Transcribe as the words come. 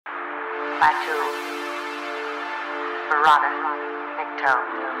by two brother McToad.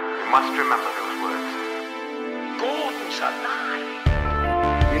 You must remember those words. Gordon's alive.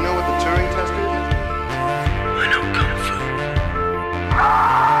 You know what the Turing test is? I know Kung Fu.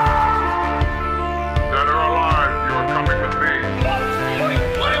 Dead or alive, you are coming with me. What do you want to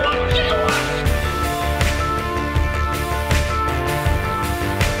do?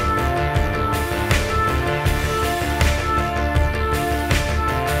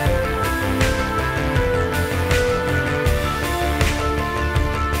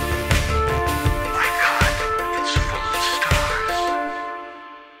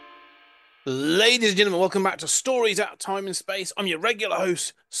 Ladies and gentlemen, welcome back to Stories Out of Time and Space. I'm your regular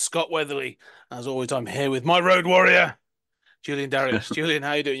host, Scott Weatherly. As always, I'm here with my road warrior, Julian Darius. Julian,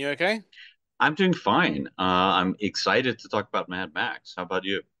 how you doing? You okay? I'm doing fine. I'm excited to talk about Mad Max. How about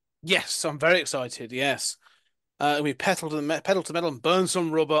you? Yes, I'm very excited. Yes. We pedal to the metal and burn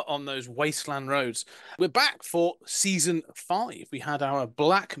some rubber on those wasteland roads. We're back for season 5. We had our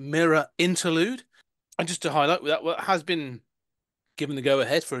Black Mirror interlude. And just to highlight, that has been given the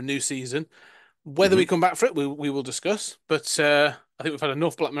go-ahead for a new season. Whether we come back for it, we will discuss. But I think we've had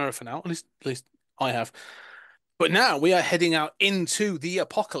enough Black Mirror for now. At least I have. But now we are heading out into the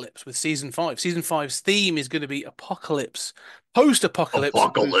apocalypse with season 5. Season 5's theme is going to be apocalypse, post-apocalypse.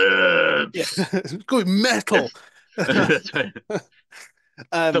 Apocalypse. Yeah, it's going to be metal. That's right.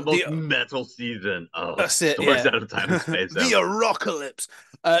 The most the, metal season of that's it, Stories yeah. Out of Time and Space. The Arocalypse.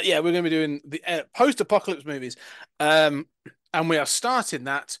 Yeah, we're going to be doing the post-apocalypse movies. And we are starting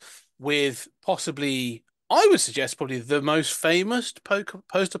that with possibly, I would suggest, probably the most famous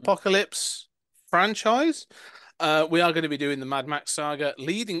post-apocalypse franchise. We are going to be doing the Mad Max saga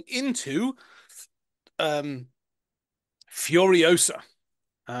leading into Furiosa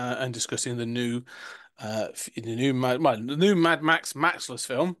and discussing the new Mad Max Maxless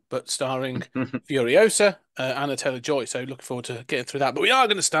film, but starring Furiosa, Anna Taylor-Joy. So looking forward to getting through that. But we are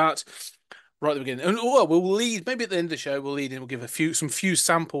going to start right at the beginning, and we'll lead. Maybe at the end of the show, we'll lead in. We'll give some few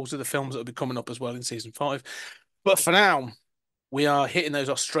samples of the films that will be coming up as well in season 5. But for now, we are hitting those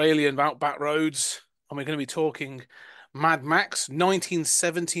Australian outback roads, and we're going to be talking Mad Max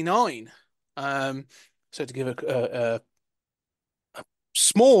 1979. So to give a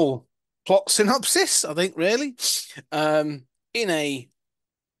small plot synopsis, I think, really, this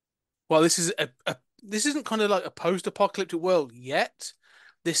isn't kind of like a post-apocalyptic world yet.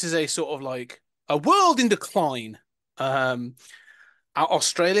 This is a sort of like a world in decline.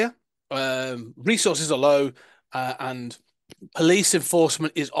 Australia, resources are low, and police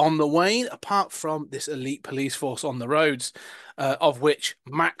enforcement is on the wane, apart from this elite police force on the roads, of which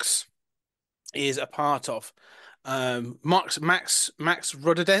Max is a part of. Max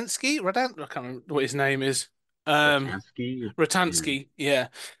Rododensky, I can't remember what his name is. Ratansky, yeah.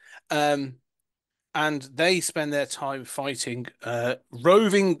 And they spend their time fighting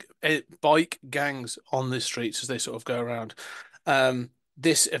roving bike gangs on the streets as they sort of go around.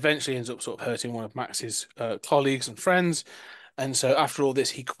 This eventually ends up sort of hurting one of Max's colleagues and friends. And so after all this,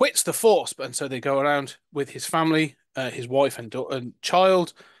 he quits the force. And so they go around with his family, his wife and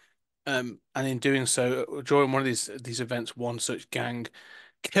child. And in doing so, during one of these events, one such gang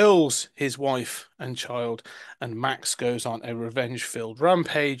kills his wife and child, and Max goes on a revenge-filled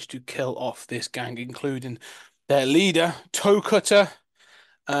rampage to kill off this gang, including their leader, Toe Cutter,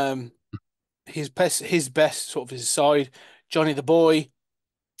 his best sort of his side, Johnny the Boy,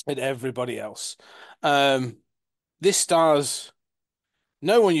 and everybody else. This stars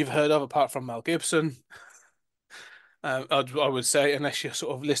no one you've heard of apart from Mel Gibson. I would say, unless you're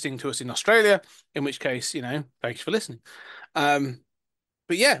sort of listening to us in Australia, in which case, thanks for listening.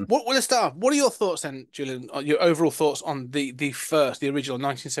 But yeah, let's start off. What are your thoughts then, Julian? Your overall thoughts on the original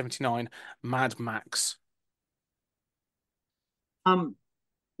 1979 Mad Max?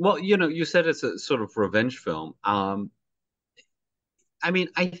 Well, you said it's a sort of revenge film. I mean,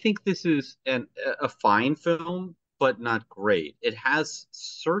 I think this is a fine film, but not great. It has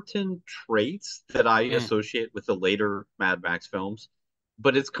certain traits that I associate with the later Mad Max films,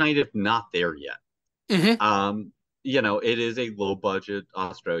 but it's kind of not there yet. It is a low budget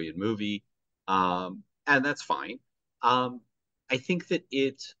Australian movie, and that's fine. I think that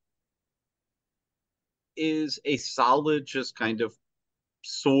it is a solid, just kind of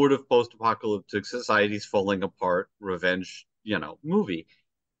sort of post-apocalyptic society's falling apart revenge, movie.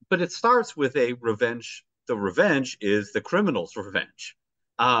 But it starts with a revenge. The revenge is the criminal's revenge,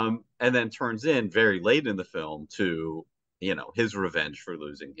 and then turns in very late in the film to his revenge for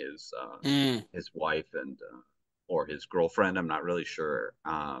losing his wife and or his girlfriend, I'm not really sure,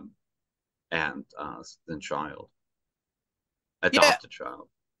 and then adopted child.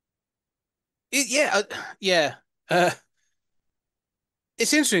 Yeah. Uh,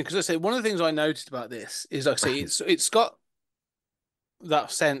 it's interesting because I say one of the things I noticed about this is, like I say, it's got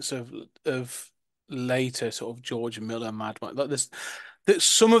that sense of later sort of George Miller Mad Max. Like this, that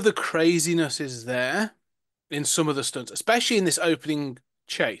some of the craziness is there in some of the stunts, especially in this opening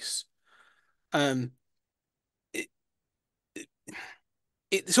chase. Um, it,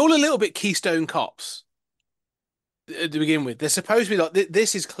 it's all a little bit Keystone Cops to begin with. They're supposed to be like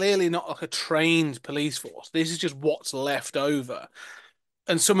this is clearly not like a trained police force. This is just what's left over.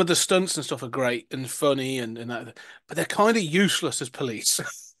 And some of the stunts and stuff are great and funny and that, but they're kind of useless as police.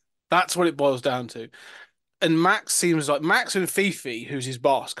 That's what it boils down to. And Max seems like Max and Fifi, who's his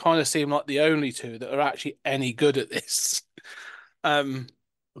boss, kind of seem like the only two that are actually any good at this. Um,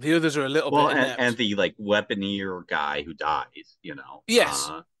 the others are a little Well, bit and inept. the like weaponeer guy who dies,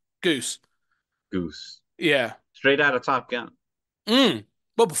 Yes, Goose. Goose, Yeah. straight out of Top Gun. Mm.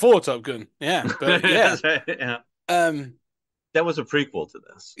 Well, before Top Gun, yeah, but yeah. Yeah. Um, That was a prequel to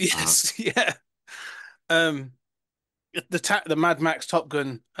this. yes, yeah. Um, the Mad Max Top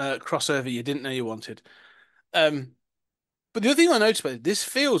Gun crossover you didn't know you wanted. Um, but the other thing I noticed about it, this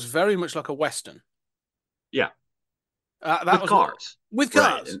feels very much like a Western. Yeah, That with was what cars, with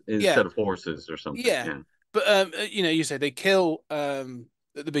right? cars. Yeah, Instead of horses or something. yeah. Yeah. But you say they kill at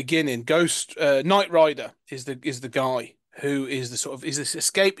the beginning. Ghost Knight Rider is the guy who is the sort of is this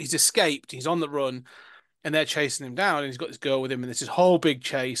escape. He's escaped. He's on the run, and they're chasing him down. And he's got this girl with him, and there's this whole big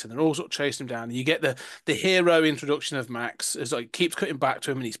chase, and they're all sort of chasing him down. And you get the hero introduction of Max as like keeps cutting back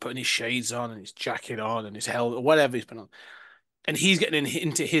to him, and he's putting his shades on and his jacket on and his helmet or whatever he's putting on, and he's getting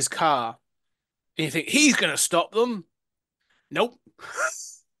into his car, and you think he's gonna stop them. Nope.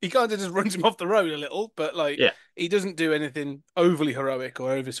 He kind of just runs him off the road a little, but like Yeah. he doesn't do anything overly heroic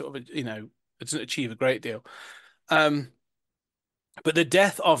or over sort of it doesn't achieve a great deal. Um, but the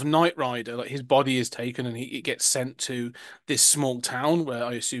death of Knight Rider, like his body is taken and he gets sent to this small town where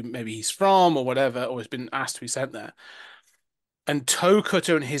I assume maybe he's from or whatever, or has been asked to be sent there. And Toe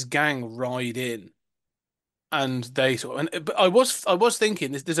Cutter and his gang ride in, and they sort of. And but I was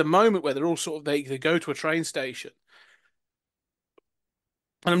thinking there's a moment where they're all sort of they go to a train station,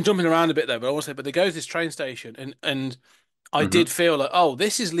 and I'm jumping around a bit there, but I want to say, but they go to this train station, and I Hmm. did feel like, oh,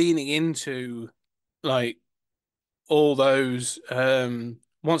 this is leaning into like all those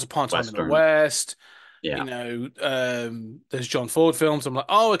Once Upon a Time in the Western. West, Yeah. there's John Ford films. I'm like,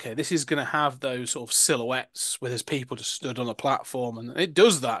 oh, okay, this is gonna have those sort of silhouettes where there's people just stood on a platform, and it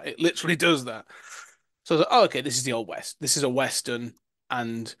does that. It literally does that. So I was like, oh, okay, this is the old West. This is a Western,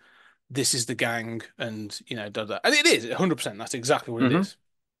 and this is the gang, and da da. And it is 100%. That's exactly what it Hmm. is.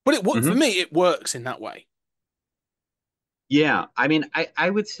 But for Hmm. me, it works in that way. Yeah. I mean, I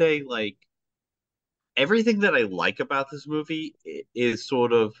would say like everything that I like about this movie is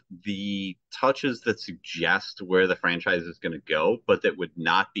sort of the touches that suggest where the franchise is going to go, but that would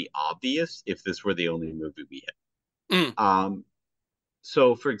not be obvious if this were the only movie we Mm, had.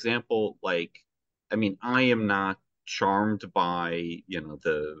 So for example, like, I mean, I am not charmed by,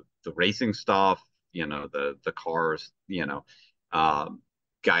 the racing stuff, the cars, um,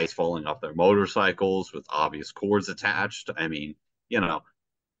 guys falling off their motorcycles with obvious cords attached. I mean, you know,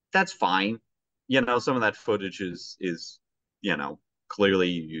 that's fine. Some of that footage is, you know, clearly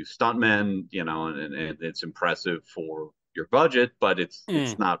you stuntmen, and it's impressive for your budget, but it's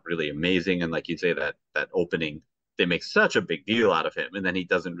mm. not really amazing. And like you say, that opening, they make such a big deal out of him, and then he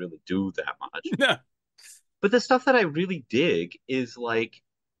doesn't really do that much. No. But the stuff that I really dig is like,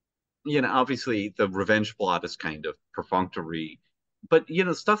 obviously the revenge plot is kind of perfunctory, but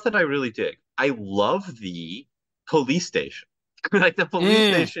stuff that I really dig. I love the police station. Like the police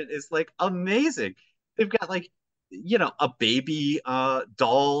Mm. station is like amazing. They've got like, a baby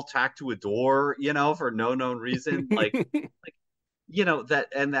doll tacked to a door, for no known reason. Like that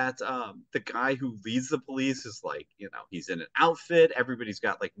and that the guy who leads the police is like, he's in an outfit, everybody's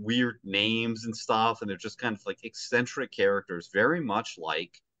got like weird names and stuff, and they're just kind of like eccentric characters, very much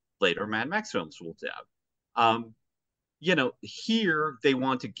like later Mad Max films will have. um Here they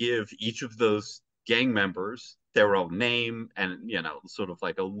want to give each of those gang members their own name and, sort of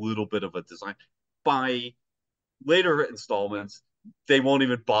like a little bit of a design. By later installments, they won't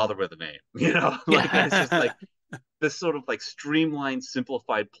even bother with a name, like it's just Yeah. like this sort of like streamlined,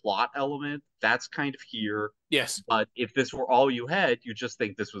 simplified plot element that's kind of here. Yes. But if this were all you had, you just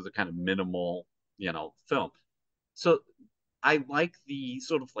think this was a kind of minimal, film. So I like the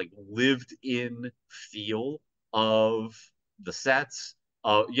sort of like lived in feel of the sets.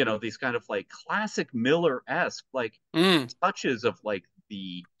 These kind of like classic Miller-esque like Mm. touches of like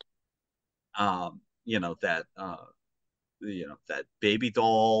that that baby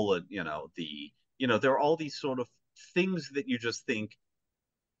doll, and there are all these sort of things that you just think,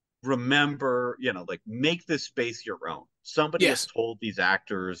 remember, like, make this space your own. Somebody has Yes. told these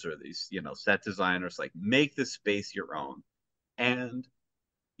actors or these, set designers, like, make this space your own. And,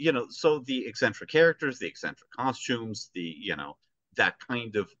 so the eccentric characters, the eccentric costumes, that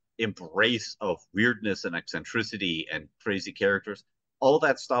kind of embrace of weirdness and eccentricity and crazy characters, all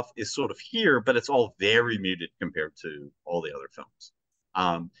that stuff is sort of here, but it's all very muted compared to all the other films.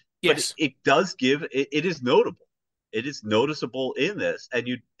 But Yes. it does it is notable. It is noticeable in this,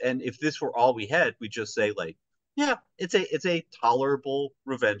 and if this were all we had, we just say, like, yeah, it's a tolerable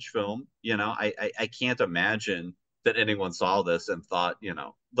revenge film. I can't imagine that anyone saw this and thought,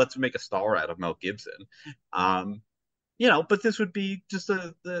 let's make a star out of Mel Gibson. Um, but this would be just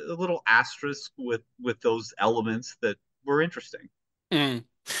a little asterisk with those elements that were interesting. Mm.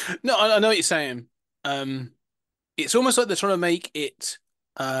 No, I know what you're saying. Um, it's almost like they're trying to make it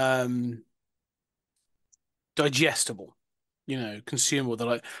um digestible, consumable. They're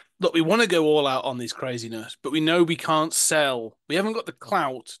like, look, we want to go all out on this craziness, but we know we can't sell. We haven't got the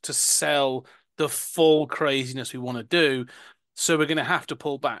clout to sell the full craziness we want to do, so we're going to have to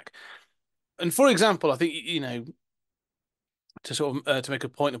pull back. And for example, I think to sort of to make a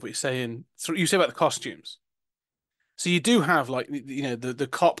point of what you're saying, so you say about the costumes. So you do have, like, the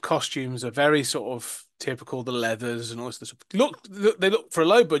cop costumes are very sort of typical, the leathers and all this stuff. They look for a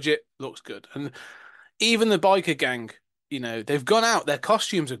low budget, looks good. And even the biker gang, they've gone out. Their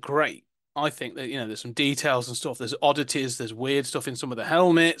costumes are great. I think that, there's some details and stuff. There's oddities, there's weird stuff in some of the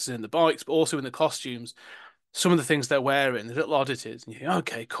helmets and the bikes, but also in the costumes. Some of the things they're wearing, there's little oddities, and you think,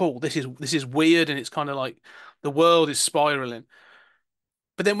 okay, cool. This is weird, and it's kind of like the world is spiraling.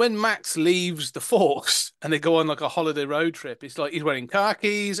 But then when Max leaves the Forks and they go on like a holiday road trip, it's like he's wearing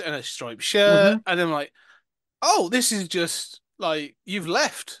khakis and a striped shirt, Mm-hmm. and I'm like, oh, this is just like you've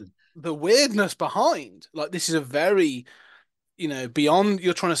left the weirdness behind. Like, this is a very, beyond.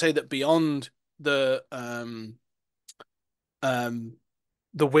 You're trying to say that beyond the um um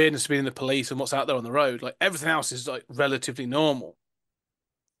the weirdness of being the police and what's out there on the road, like everything else is like relatively normal.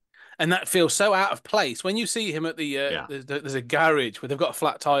 And that feels so out of place when you see him at Yeah. there's a garage where they've got a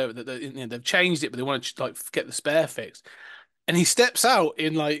flat tire that they've changed it, but they want to like get the spare fixed. And he steps out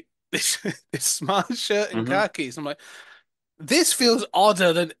in like this smart shirt and Mm-hmm. khakis. I'm like, this feels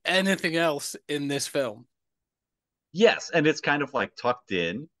odder than anything else in this film. Yes, and it's kind of like tucked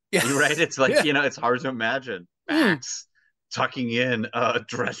in. Yeah, You're right. It's like, yeah, it's hard to imagine mm. Max tucking in a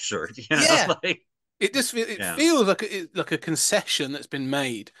dress shirt, Yeah. like, It yeah. feels like like a concession that's been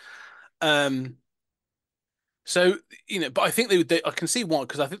made. Um, so but I think I can see why,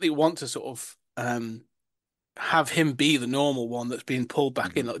 because I think they want to sort of have him be the normal one that's being pulled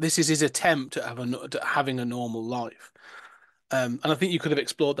back in. Mm-hmm. Like, this is his attempt to having a normal life. And I think you could have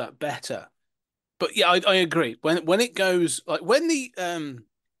explored that better. But yeah, I agree. When it goes like when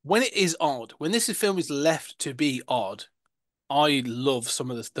it is odd, when film is left to be odd, I love some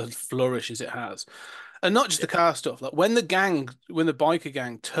of the flourishes it has, and not just the Yeah. car stuff. Like when the biker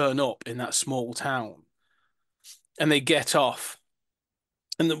gang turn up in that small town and they get off,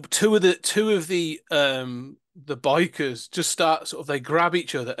 and the bikers just start sort of they grab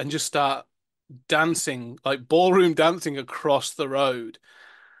each other and just start dancing like ballroom dancing across the road.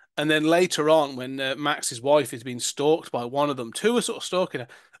 And then later on, when Max's wife is being stalked by one of them, two are sort of stalking her.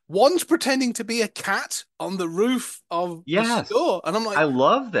 One's pretending to be a cat on the roof of the Yes. store, and I'm like, I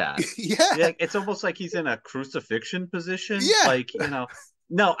love that. yeah, Yeah, it's almost like he's in a crucifixion position. yeah, Like,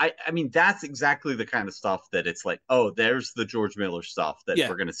 no, I mean, that's exactly the kind of stuff that it's like, oh, there's the George Miller stuff that yeah,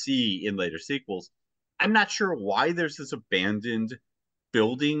 we're gonna see in later sequels. I'm not sure why there's this abandoned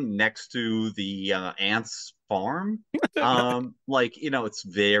building next to the aunt's farm. I don't know, Like, it's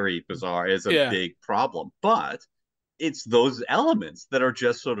very bizarre. It's a yeah, big problem, but it's those elements that are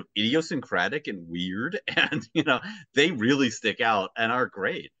just sort of idiosyncratic and weird, and they really stick out and are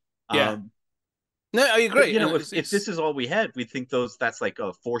great. yeah. Um, No, I but agree, and if this is all we had, we think that's like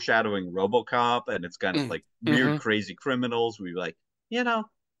a foreshadowing RoboCop, and it's kind of like weird, mm-hmm. crazy criminals. We like, you know,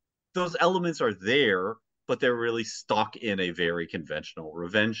 those elements are there, but they're really stuck in a very conventional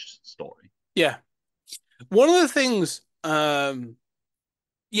revenge story. Yeah. One of the things,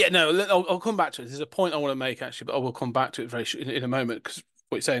 yeah, no, I'll come back to it. There's a point I want to make actually, but I will come back to it in a moment because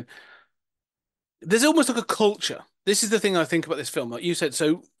what you're saying. There's almost like a culture. This is the thing I think about this film. Like you said,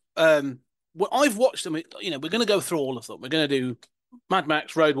 so well, I've watched them. We're going to go through all of them. We're going to do Mad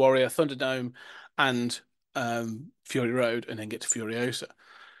Max, Road Warrior, Thunderdome, and Fury Road, and then get to Furiosa.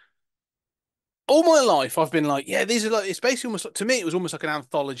 All my life, I've been like, yeah, these are like. It's basically almost like, to me, it was almost like an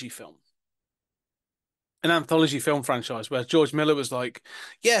anthology film. an anthology film franchise where George Miller was like,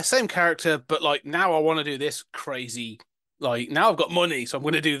 yeah, same character, but like now I want to do this crazy. Like now I've got money, so I'm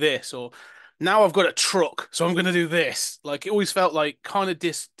going to do this, or now I've got a truck, so I'm going to do this. Like it always felt like kind of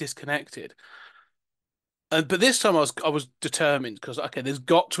disconnected. But this time I was determined because okay, there's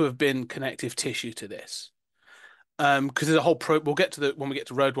got to have been connective tissue to this. Because there's a whole we'll get to the when we get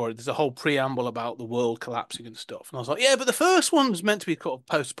to Road Warrior, there's a whole preamble about the world collapsing and stuff. And I was like, yeah, but the first one's meant to be kind of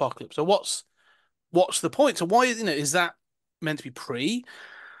post-apocalypse. So what's the point? So why, is that meant to be pre?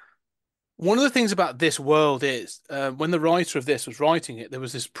 One of the things about this world is when the writer of this was writing it, there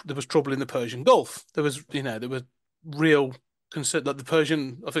was trouble in the Persian Gulf. There was real concern that the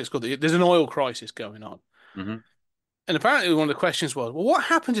Persian, I think it's called, there's an oil crisis going on. Hmm. And apparently one of the questions was, well, what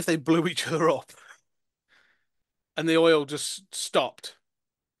happens if they blew each other up and the oil just stopped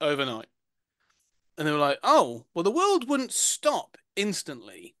overnight? And they were like, oh, well, the world wouldn't stop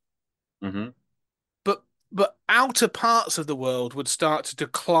instantly, Hmm. but outer parts of the world would start to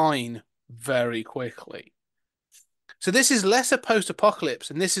decline very quickly. So this is less a post-apocalypse,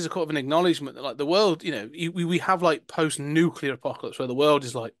 and this is a kind of an acknowledgement that like the world, we have like post-nuclear apocalypse where the world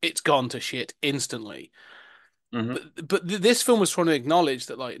is like it's gone to shit instantly. Hmm. But this film was trying to acknowledge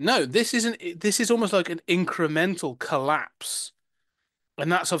that like no, this isn't. This is almost like an incremental collapse.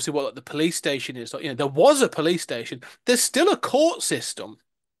 And that's obviously what like, the police station is. Like, there was a police station. There's still a court system.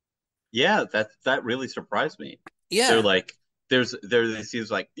 Yeah, that really surprised me. They're Yeah, like, it seems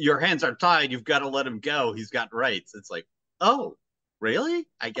like your hands are tied. You've got to let him go. He's got rights. It's like, oh, really?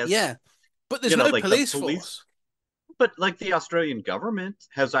 I guess yeah. But there's no like the police police, force. but like the Australian government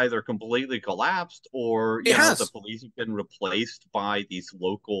has either completely collapsed or It the has. police have been replaced by these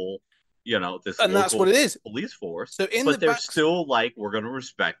local, this And that's what local it is. police force. So in the But they're back, still like, we're going to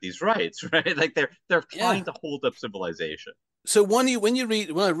respect these rights, right? Like they're yeah. trying to hold up civilization. So when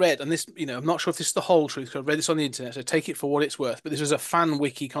I read, and this, I'm not sure if this is the whole truth, because I read this on the internet, so take it for what it's worth. But this was a fan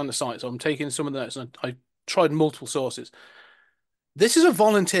wiki kind of site, so I'm taking some of the notes, and I tried multiple sources. This is a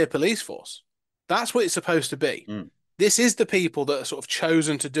volunteer police force. That's what it's supposed to be. Mm. This is the people that are sort of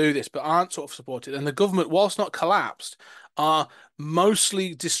chosen to do this, but aren't sort of supported. And the government, whilst not collapsed, are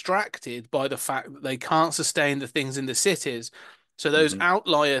mostly distracted by the fact that they can't sustain the things in the cities. So those Hmm.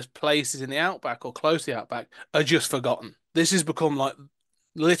 outlier places in the outback or close to the outback are just forgotten. This has become like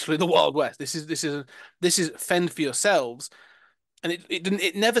literally the Wild West. This is fend for yourselves, and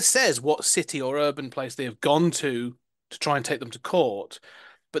it never says what city or urban place they have gone to try and take them to court.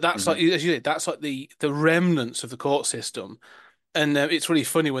 But that's like Hmm. as you did, that's like the remnants of the court system, and it's really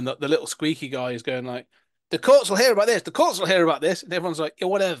funny when the little squeaky guy is going like, "The courts will hear about this. The courts will hear about this," and everyone's like, "Yeah,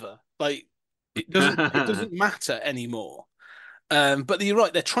 whatever." Like it doesn't matter anymore. But you're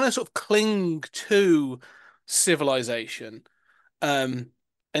right; they're trying to sort of cling to civilization, um,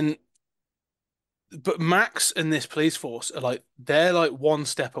 and but Max and this police force are like they're like one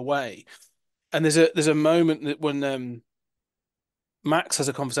step away. And there's a moment that when Max has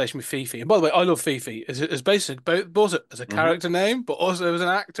a conversation with Fifi. And by the way, I love Fifi as basically both as a Hmm. character name, but also as an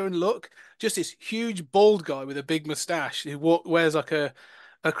actor and look. Just this huge bald guy with a big mustache who wears like a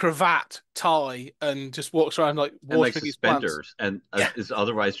cravat, tie, and just walks around like And like watering his plants. suspenders and Yeah, is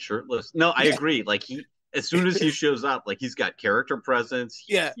otherwise shirtless. No, I yeah, agree. Like as soon as he shows up, like he's got character presence.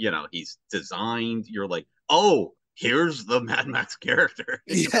 yeah, He's designed. You're like, oh, here's the Mad Max character.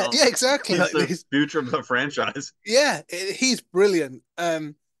 yeah, exactly. He's Like the this. future of the franchise. Yeah, he's brilliant.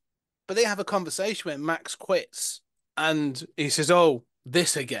 But they have a conversation where Max quits and he says, "Oh,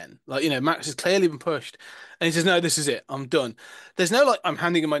 this again." Like, Max has clearly been pushed. And he says, "No, this is it. I'm done." There's no like, I'm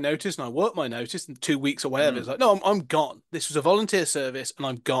handing in my notice and I work my notice in 2 weeks or whatever. Mm. It's like, no, I'm gone. This was a volunteer service and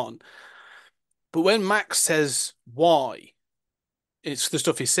I'm gone. But when Max says why, it's the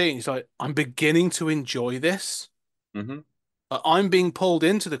stuff he's seeing. He's like, I'm beginning to enjoy this. Hmm. I'm being pulled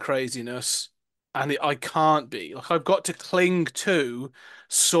into the craziness and I can't be. Like, I've got to cling to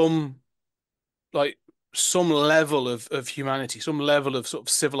some like some level of humanity, some level of sort of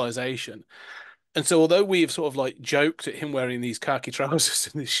civilization. And so although we've sort of like joked at him wearing these khaki trousers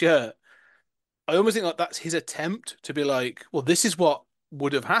and this shirt, I almost think like that's his attempt to be like, well, this is what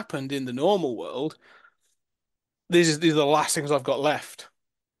would have happened in the normal world. These are the last things I've got left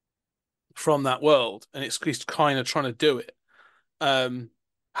from that world. And he's kind of trying to do it. Um,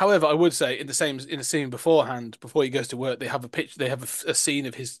 However, I would say in the scene beforehand, before he goes to work, they have a scene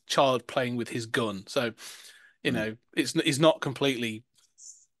of his child playing with his gun. So Mm. it's not completely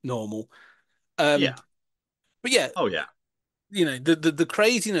normal. Um, Yeah. but yeah, Oh yeah. the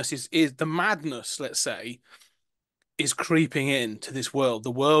craziness is the madness, let's say, is creeping into this world.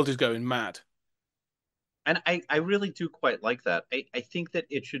 The world is going mad. And I really do quite like that. I think that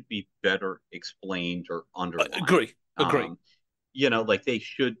it should be better explained or underlined. Agree, agree. Um, like they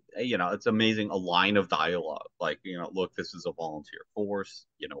should, it's amazing a line of dialogue. Like, look, this is a volunteer force.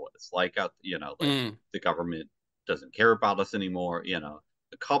 You know what it's like out, like Mm. the government doesn't care about us anymore.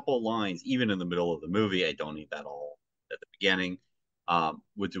 A couple lines, even in the middle of the movie, I don't need that all at the beginning,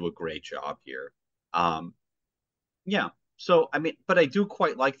 would do a great job here. Um, yeah. So, I mean, but I do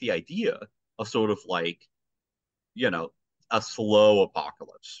quite like the idea of sort of like, you know, a slow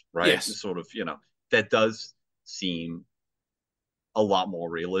apocalypse, right? Yes. Sort of, that does seem a lot more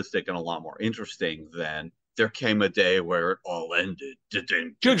realistic and a lot more interesting than there came a day where it all ended.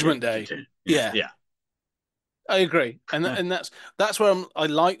 Judgment Day. Yeah, Yeah. I agree, and that's where I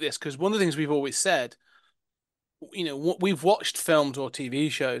like this because one of the things we've always said, we've watched films or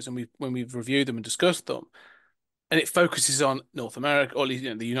TV shows, and when we've reviewed them and discussed them, and it focuses on North America, or at least,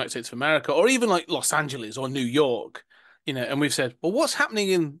 the United States of America, or even like Los Angeles or New York, and we've said, well, what's happening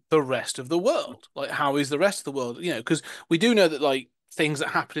in the rest of the world? Like, how is the rest of the world? Because we do know that like things that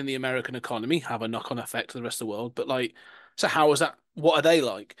happen in the American economy have a knock-on effect to the rest of the world, but like, so how is that? What are they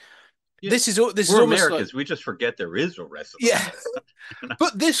like? Yeah. This is We're almost like, Americans. We just forget there is a rest of the yeah. world.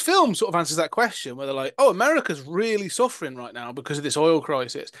 But this film sort of answers that question where they're like, oh, America's really suffering right now because of this oil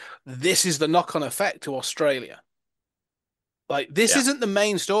crisis. This is the knock-on effect to Australia. Like, this Yeah. isn't the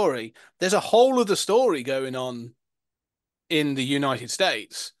main story. There's a whole other story going on in the United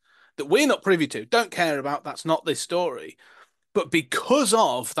States that we're not privy to, don't care about. That's not this story. But because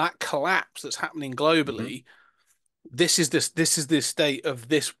of that collapse that's happening Hmm. globally, this is the state of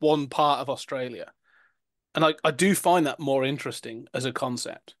this one part of Australia. And I do find that more interesting as a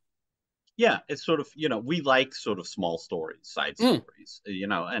concept. Yeah. It's sort of, we like sort of small stories, side Mm, stories,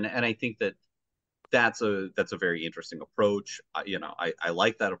 and I think that that's a very interesting approach. I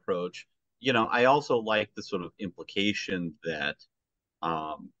like that approach. I also like the sort of implication that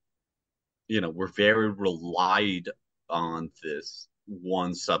um, we're very relied on this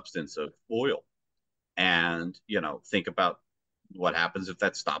one substance of oil. And, think about what happens if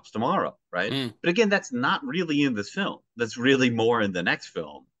that stops tomorrow, right? mm. But again, that's not really in this film. That's really more in the next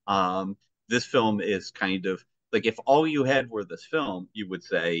film. This film is kind of like if all you had were this film, you would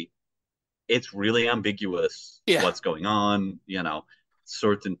say it's really ambiguous Yeah. what's going on,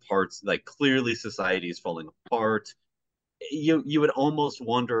 certain parts, like clearly society is falling apart. You would almost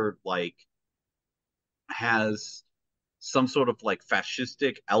wonder like has some sort of like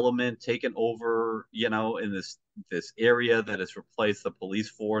fascistic element taken over, in this area that has replaced the police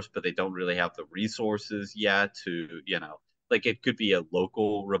force, but they don't really have the resources yet to, like it could be a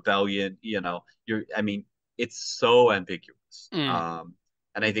local rebellion, I mean, it's so ambiguous. Mm.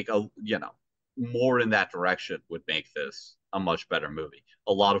 And I think, more in that direction would make this a much better movie.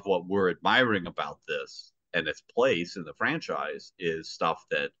 A lot of what we're admiring about this and its place in the franchise is stuff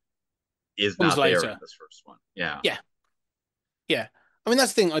that is Comes not there in later. this first one. Yeah. Yeah. Yeah. I mean,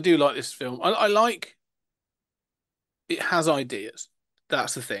 that's the thing. I do like this film. I like it has ideas.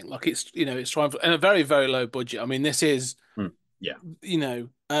 That's the thing. Like it's trying for and a very, very low budget. I mean, this is, Hmm. Yeah. you know,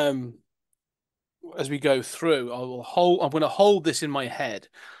 um, as we go through, I'm going to hold this in my head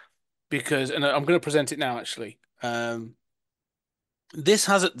because, and I'm going to present it now actually. This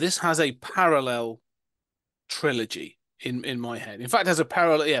has a parallel trilogy in my head. In fact, it has a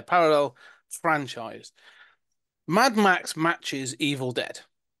parallel franchise. Mad Max matches Evil Dead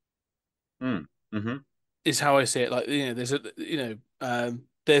Mm. Hmm. is how I see it. Like,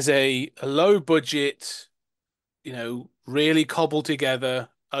 there's a low budget, really cobbled together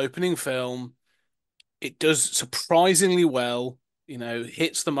opening film. It does surprisingly well.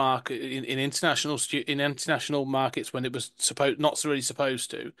 Hits the market in international markets when it was supposed not really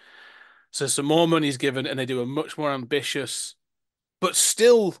supposed to. So some more money is given, and they do a much more ambitious, but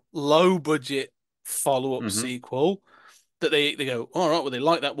still low budget follow up Hmm. sequel. That they go, all right, well they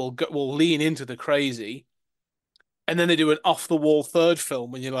like that. We'll lean into the crazy, and then they do an off the wall third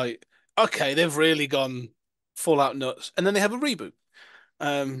film, and you're like, okay, they've really gone full out nuts, and then they have a reboot.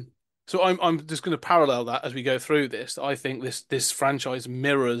 Um, so I'm just going to parallel that as we go through this. I think this franchise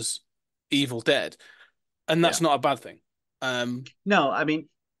mirrors Evil Dead, and Yeah. that's not a bad thing. Um, No, I mean,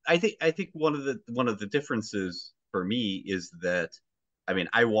 I think one of the differences for me is that, I mean,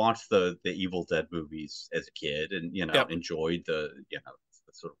 I watched the Evil Dead movies as a kid and yep. enjoyed the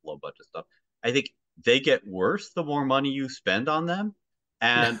sort of low budget stuff. I think they get worse the more money you spend on them,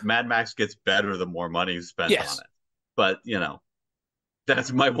 and Mad Max gets better the more money you spend on Yes. it. But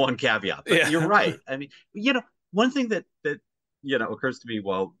that's my one caveat. But Yeah. you're right. I mean, one thing that occurs to me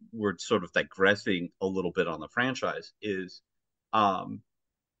while we're sort of digressing a little bit on the franchise is, um,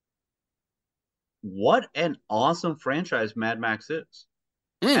 what an awesome franchise Mad Max is.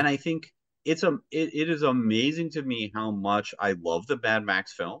 Mm, And I think it is amazing to me how much I love the Mad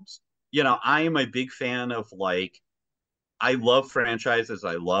Max films. I am a big fan of like I love franchises,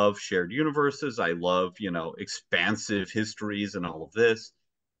 I love shared universes, I love, expansive histories and all of this.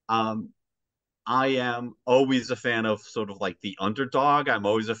 Um, I am always a fan of sort of like the underdog. I'm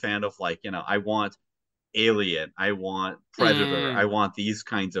always a fan of like, I want Alien, I want Predator, I mm. want these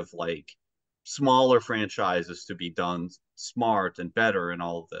kinds of like smaller franchises to be done smart and better and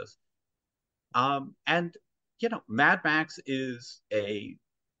all of this. And Mad Max is a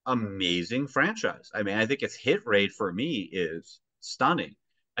amazing franchise. I mean, I think its hit rate for me is stunning.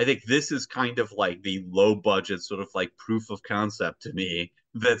 I think this is kind of like the low budget sort of like proof of concept to me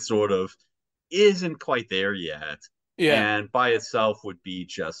that sort of isn't quite there yet, Yeah. and by itself would be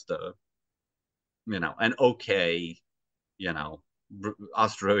just an okay, you know,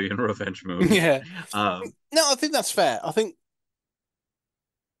 Australian revenge movie. Yeah. Um, No, I think that's fair. I think,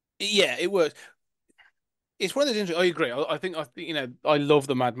 yeah, it works. It's one of those interesting. I agree. I think, I love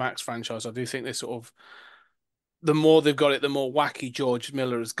the Mad Max franchise. I do think they sort of, the more they've got it, the more wacky George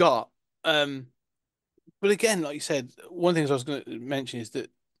Miller has got. Um, but again, like you said, one of the things I was going to mention is that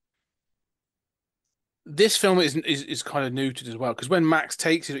this film is kind of neutered as well because when Max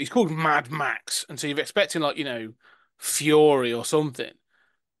takes it, he's called Mad Max, and so you're expecting like fury or something.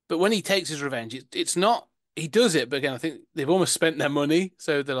 But when he takes his revenge, it's not. He does it, but again, I think they've almost spent their money,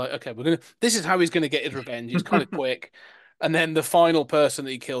 so they're like, okay, we're gonna. This is how he's gonna get his revenge. It's kind of quick, and then the final person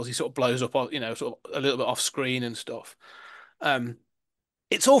that he kills, he sort of blows up, sort of a little bit off screen and stuff. Um,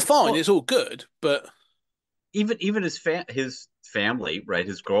 it's all fine, well, it's all good, but even his family, right?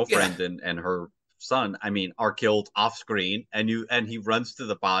 His yeah, girlfriend and her son, I mean, are killed off screen, and he runs to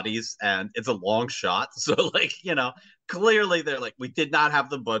the bodies, and it's a long shot. So like, clearly they're like, we did not have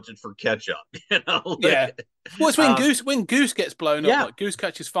the budget for ketchup, yeah. Well, it's um, When Goose gets blown up, yeah, like Goose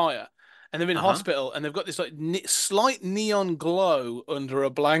catches fire, and they're in uh-huh, hospital, and they've got this like slight neon glow under a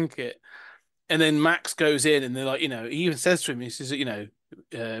blanket. And then Max goes in, and they're like, he even says to him, he says,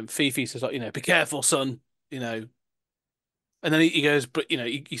 Fifi says, like, be careful, son, you know. And then he goes, but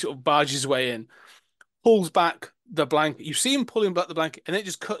he sort of barges his way in, pulls back the blanket. You see him pulling back the blanket, and then it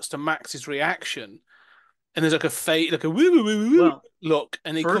just cuts to Max's reaction, and there's like a fade, like a woo woo woo woo well, look,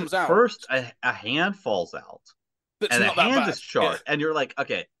 and he first comes out, first a hand falls out, but it's and the not that hand bad. is Yeah, charred, and you're like,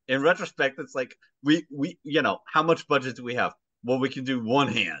 okay, in retrospect, it's like we how much budget do we have? Well, we can do one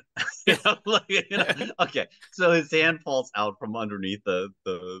hand. Like, okay. So his hand falls out from underneath the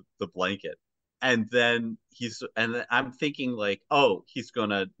blanket. And then I'm thinking like, oh, he's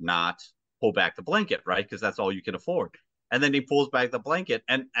gonna not pull back the blanket, right? Because that's all you can afford. And then he pulls back the blanket,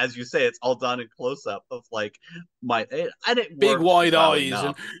 and as you say, it's all done in close up of like and it big works wide well eyes and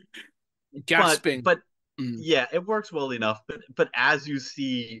enough. But gasping. but Mm. yeah, it works well enough, but as you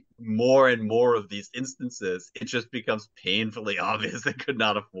see more and more of these instances, it just becomes painfully obvious they could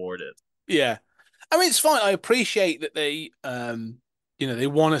not afford it. Yeah, I mean it's fine. I appreciate that they want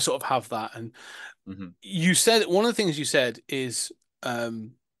to sort of have that, and Hmm. you said one of the things you said is,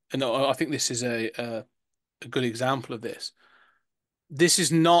 and I think this is a good example of this. This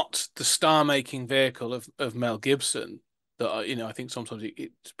is not the star-making vehicle of Mel Gibson that I think sometimes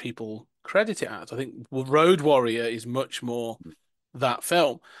people credit it as. I think Road Warrior is much more that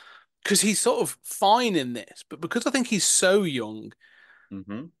film because he's sort of fine in this, but because I think he's so young,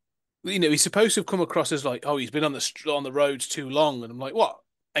 Hmm. he's supposed to have come across as like, oh, he's been on the roads too long, and I'm like, what,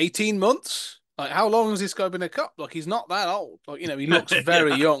 18 months? Like, how long has this guy been a cop? Like, he's not that old. Like, he looks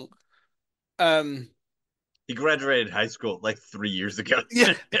very Yeah, young. Um, he graduated high school like 3 years ago.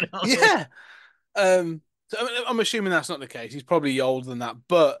 yeah, you know, yeah. So I'm assuming that's not the case. He's probably older than that,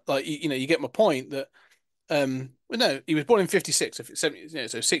 but like, you get my point that, well, no, he was born in 56, so 70,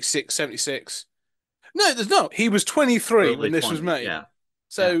 so 66, 76. No, there's no, he was 23 early when this was 20s. made. Yeah, yeah.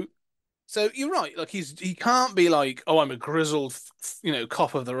 So, so you're right. Like he can't be like, oh, I'm a grizzled,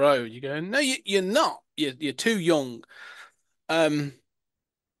 cop of the road. You go, no, you're not. You're too young. Um,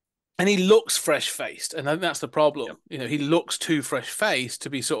 and he looks fresh faced, and I think that's the Yep. problem. He looks too fresh faced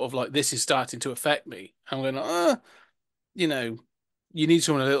to be sort of like this is starting to affect me. I'm going, you know, you need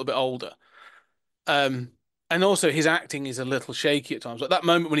someone a little bit older. Um, and also his acting is a little shaky at times. Like that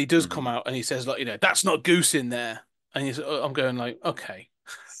moment when he does come Hmm. out and he says, like, that's not Goose in there, and I'm going like, okay,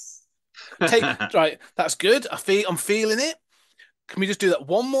 take right, that's good. I'm feeling it. Can we just do that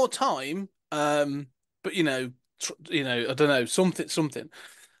one more time? But I don't know, something.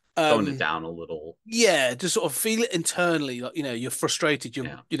 Tone it Um, down a little. yeah, just sort of feel it internally, like you're frustrated,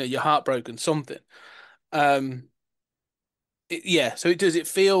 Yeah. you're heartbroken, something. Um, Yeah, so it does. It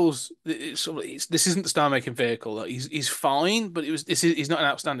feels this isn't the star-making vehicle. Like, he's fine, but he's not an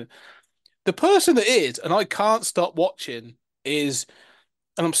outstanding. The person that is, and I can't stop watching, is,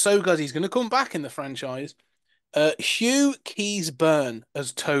 and I'm so glad he's going to come back in the franchise. Hugh Keys Byrne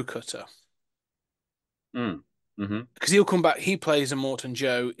as Toe Cutter, Mm. Hmm. because he'll come back. He plays a Morton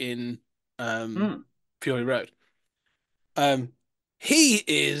Joe in um, Mm. Fury Road. Um, he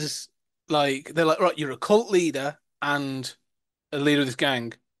is like, they're like, right, you're a cult leader and a leader of this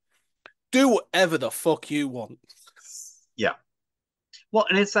gang. Do whatever the fuck you want. Yeah. Well,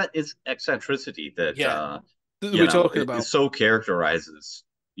 and it's that it's eccentricity that Yeah, that we're talking it about. so characterizes,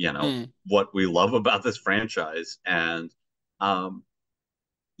 Mm. what we love about this franchise. And um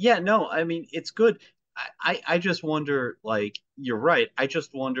yeah, no, I mean it's good. I just wonder, like, you're right. I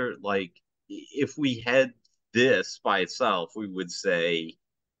just wonder, like, if we had this by itself, we would say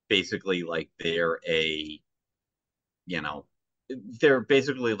basically like you know, they're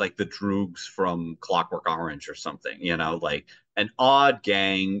basically like the Droogs from Clockwork Orange or something, like an odd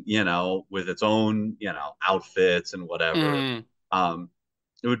gang, with its own, outfits and whatever. Mm. Um,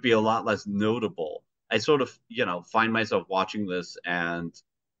 it would be a lot less notable. I sort of, find myself watching this, and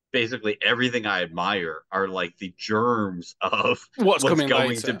basically everything I admire are like the germs of What's what's coming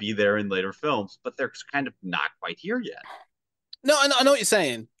going to later? be there in later films, but they're kind of not quite here yet. No, I know what you're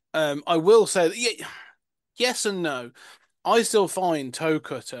saying. I will say that, yeah, yes and no. I still find Toe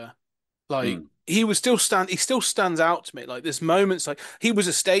Cutter, like, Mm, he still stands out to me. Like, there's moments, like, he was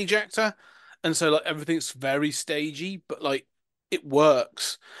a stage actor, and so like everything's very stagey, but like it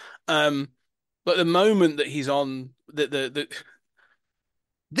works. Um, but the moment that he's on the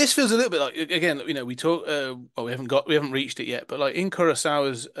this feels a little bit like, again, we talk, well, we haven't reached it yet, but like in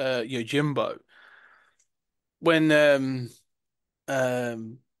Kurosawa's Yojimbo, when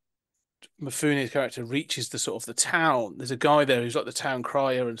um Mifune's character reaches the sort of the town. There's a guy there who's like the town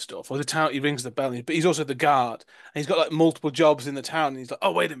crier and stuff. Or the town, he rings the bell, but he's also the guard. And he's got like multiple jobs in the town. And he's like,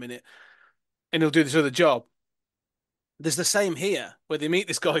 oh, wait a minute. And he'll do this other job. There's the same here, where they meet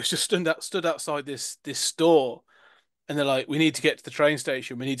this guy who's just stood outside this store. And they're like, we need to get to the train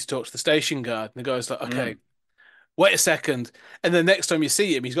station. We need to talk to the station guard. And the guy's like, okay, mm. wait a second. And then next time you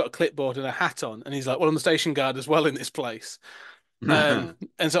see him, he's got a clipboard and a hat on. And he's like, well, I'm the station guard as well in this place. And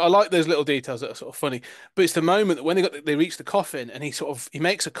so I like those little details that are sort of funny. But it's the moment that when they reach the coffin, and he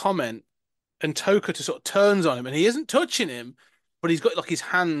makes a comment, and Toka sort of turns on him, and he isn't touching him, but he's got like his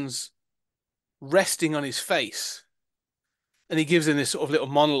hands resting on his face, and he gives him this sort of little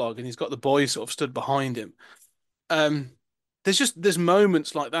monologue, and he's got the boys sort of stood behind him. Um, there's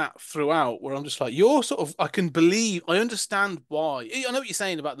moments like that throughout where I'm just like, you're sort of, I understand why. I know what you're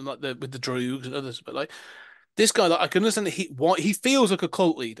saying about them, like with the Droogs and others, but like this guy, like, I can understand that why he feels like a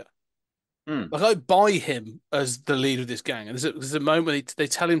cult leader. Mm. Like, I buy him as the leader of this gang, and there's a moment when they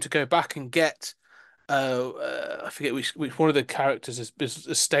tell him to go back and get I forget which one of the characters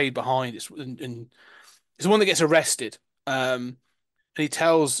has stayed behind. And it's the one that gets arrested. And he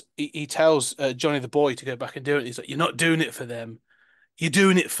tells Johnny the boy to go back and do it. And he's like, "You're not doing it for them. You're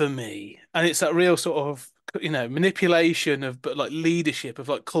doing it for me." And it's that real sort of manipulation of, but like leadership, of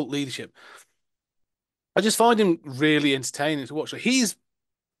like cult leadership. I just find him really entertaining to watch. Like, he's,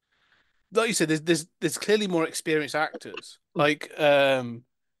 like you said, there's clearly more experienced actors, like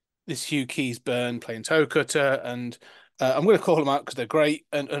this Hugh Keys Byrne playing Toe Cutter, and I'm going to call them out because they're great,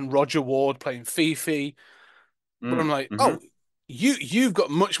 and Roger Ward playing Fifi. But I'm Mm. like, Hmm. oh, you've got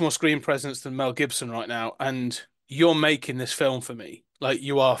much more screen presence than Mel Gibson right now, and you're making this film for me. Like,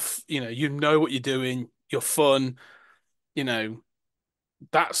 you are, you know what you're doing. You're fun. You know,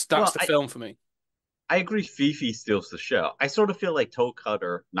 that's Well, the film for me. I agree. Fifi steals the show. I sort of feel like Toe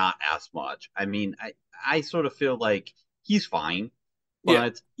Cutter, not as much. I mean, I sort of feel like he's fine, Yeah.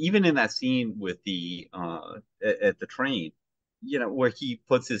 but even in that scene with the at the train, where he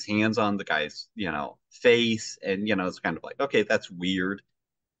puts his hands on the guy's face, and it's kind of like, okay, that's weird.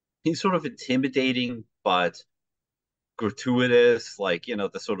 He's sort of intimidating, but gratuitous, like,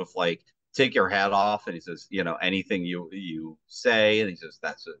 the sort of like, take your hat off, and he says, anything you say, and he says,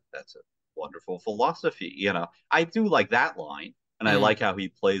 that's a wonderful philosophy. I do like that line, and I Mm. like how he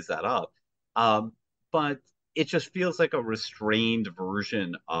plays that up. um but it just feels like a restrained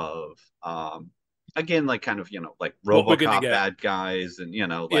version of, again, like, kind of, like What we're gonna RoboCop get. bad guys, and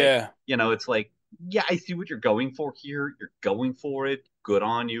like, Yeah. it's like, yeah, I see what you're going for here. You're going for it. Good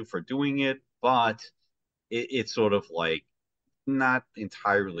on you for doing it, but it's sort of like not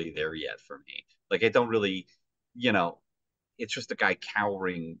entirely there yet for me. Like, I don't really, you know, it's just a guy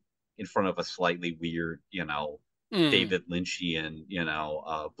cowering in front of a slightly weird, Mm. David Lynchian,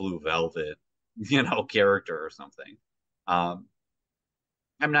 Blue Velvet, character or something. Um,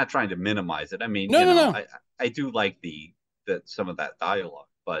 I'm not trying to minimize it. I mean, No, no, no. I do like the some of that dialogue,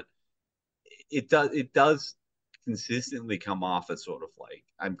 but it does consistently come off as sort of like,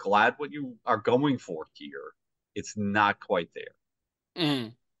 I'm glad what you are going for here. It's not quite there.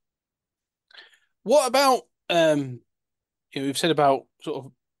 Mm. What about we've said about sort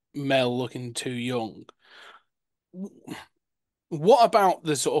of Mel looking too young. What about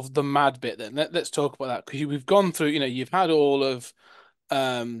the sort of the mad bit then? Let's talk about that because we've gone through, you've had all of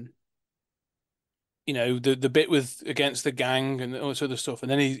um the bit with against the gang and all this other stuff,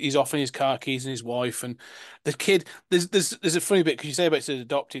 and then he's offering his car keys and his wife and the kid. There's a funny bit because you say about it's an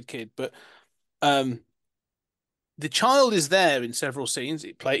adopted kid, but um the child is there in several scenes.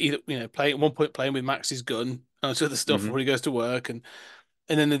 It play either play at one point playing with Max's gun and other stuff Hmm. before he goes to work, and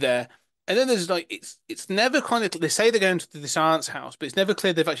then they're there. And then there's like it's never kind of they say they're going to this aunt's house, but it's never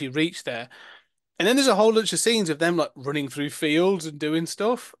clear they've actually reached there. And then there's a whole bunch of scenes of them like running through fields and doing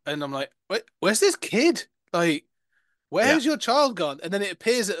stuff, and I'm like, wait, where's this kid? Like, Yeah. where's your child gone? And then it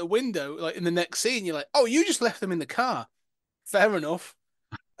appears at a window, like in the next scene, you're like, oh, you just left them in the car. Fair enough.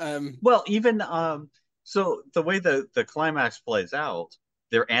 Um, Well, even so the way the climax plays out,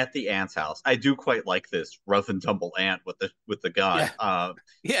 they're at the aunt's house. I do quite like this rough and tumble aunt with the yeah, gun.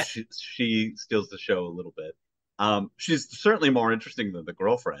 yeah, She steals the show a little bit. She's certainly more interesting than the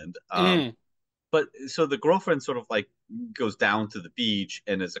girlfriend. mm, But so the girlfriend sort of like goes down to the beach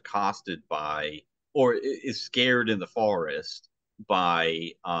and is accosted by, or is scared in the forest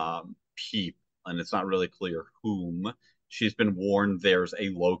by people, and it's not really clear whom. She's been warned there's a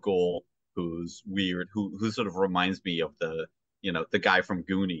local who's weird, who sort of reminds me of the guy from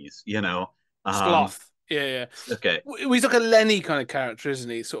Goonies, you know. Um, sloth. Yeah, yeah. okay, He's like a Lenny kind of character, isn't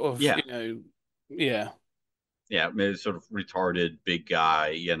he? Sort of, yeah, yeah. yeah, maybe sort of retarded big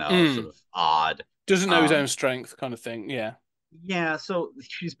guy, sort Mm. of odd. Doesn't know his Um, own strength, kind of thing. Yeah. Yeah, so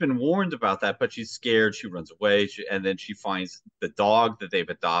she's been warned about that, but she's scared. She runs away, and then she finds the dog that they've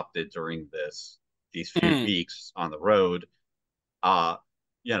adopted during these few Mm. weeks on the road, uh,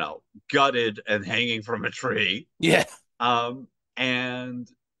 gutted and hanging from a tree. Yeah. Um, and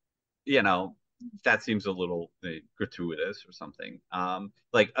you know, that seems a little gratuitous or something.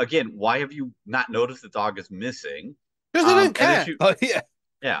 Like again, why have you not noticed the dog is missing? Because they don't And then care. Like, yeah.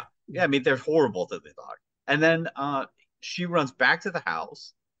 yeah. Yeah, I mean they're horrible to the dog. And then she runs back to the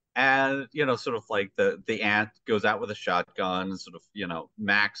house and sort of like the aunt goes out with a shotgun and sort of,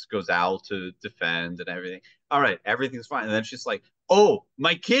 Max goes out to defend and everything. All right, everything's fine. And then she's like, "Oh,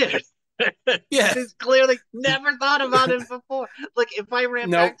 my kid." Yeah. She's clearly never thought about it before. Like if I ran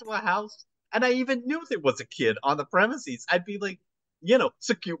back Nope. to a house and I even knew there was a kid on the premises, I'd be like,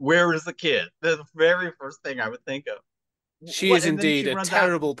 secure, where is the kid? The very first thing I would think of. She What? is And then indeed she a runs out.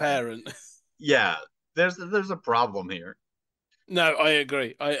 terrible parent. Yeah, there's a problem here. No, I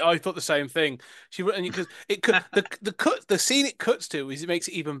agree. I thought the same thing. And because it could the scene it cuts to is it makes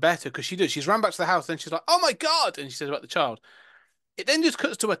it even better because she's ran back to the house, then she's like, "Oh my God," and she says about the child. It then just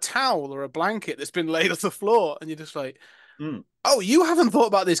cuts to a towel or a blanket that's been laid on the floor, and you're just like, Mm. "Oh, you haven't thought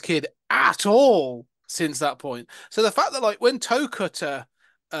about this kid at all since that point." So the fact that like when Toe Cutter,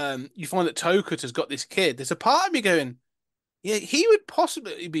 you find that Toe Cutter's got this kid, there's a part of me going, "Yeah, he would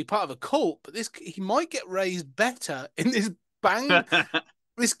possibly be part of a cult, but this he might get raised better in bang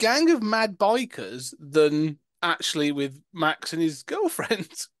this gang of mad bikers than actually with Max and his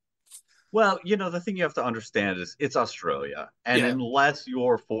girlfriend." Well, the thing you have to understand is it's Australia. And Yeah, unless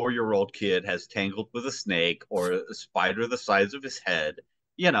your 4-year-old kid has tangled with a snake or a spider the size of his head,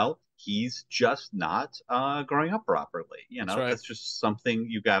 he's just not growing up properly. that's right. That's just something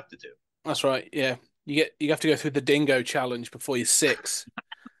you have to do. That's right. Yeah, you have to go through the dingo challenge before you're 6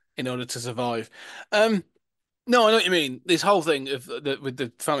 in order to survive. Um, no, I know what you mean. This whole thing of with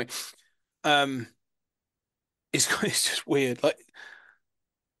the family, um, it's just weird. Like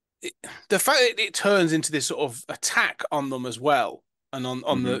it, the fact that it turns into this sort of attack on them as well, and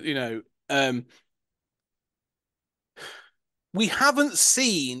on the Hmm. we haven't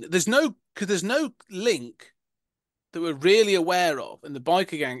seen. There's no link that we're really aware of, and the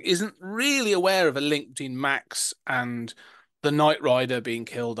biker gang isn't really aware of a link between Max and the Knight Rider being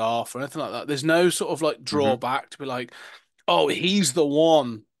killed off or anything like that. There's no sort of like Hmm. drawback to be like, oh, he's the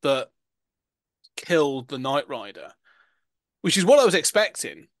one that killed the Knight Rider, which is what I was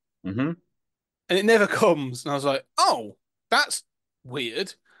expecting, Hmm. and it never comes. And I was like, oh, that's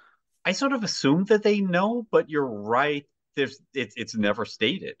weird. I sort of assumed that they know, but you're right. It's never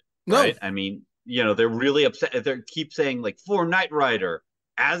stated, No, right? I mean, they're really upset. They keep saying like for Knight Rider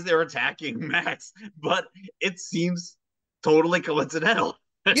as they're attacking Max, but it seems totally coincidental.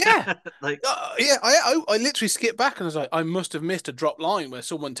 Yeah. Like, Yeah, I literally skipped back and I was like, I must have missed a drop line where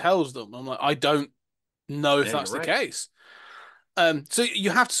someone tells them. I'm like, I don't know if yeah, you're that's the right. case. So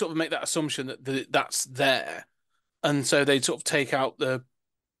you have to sort of make that assumption that that's there, and so they sort of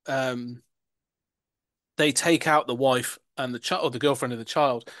um, they take out the wife and the child, or the girlfriend and the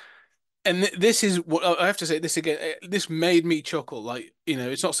child. And this is what I have to say. This again, this made me chuckle. Like,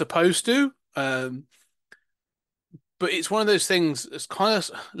 it's not supposed to, but it's one of those things that's kind of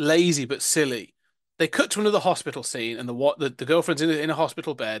lazy but silly. They cut to another hospital scene, and the girlfriend's in a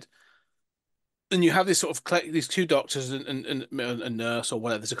hospital bed, and you have this sort of these two doctors and a nurse or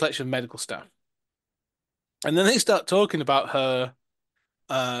whatever. There's a collection of medical staff, and then they start talking about her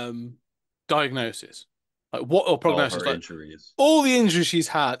um diagnosis, like what or All prognosis, her like injuries. all the injuries she's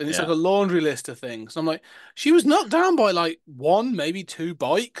had, and it's like Yeah. a laundry list of things. And I'm like, she was knocked down by like one, maybe two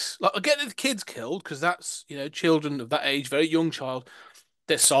bikes. Like, I get that the kid's killed because that's children of that age, very young child,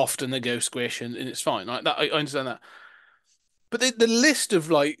 they're soft and they go squish and it's fine. Like that, I understand that. But the list of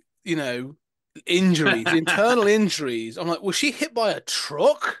like injuries, internal injuries, I'm like, was she hit by a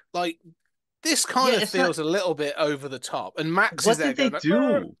truck? Like this kind Yeah, of it's not. feels a little bit over the top. And Max is What there did they going like,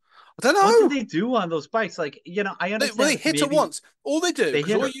 "Brr." do? I don't What did know. they do on those bikes? Like, I They understand hit her maybe once. All they do, they because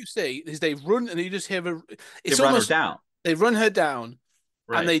hit all her. you see is they run and you just hear a. They It's run her almost down. they run her down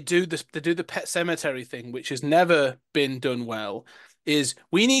and Right. they do the pet cemetery thing, which has never been done well. Is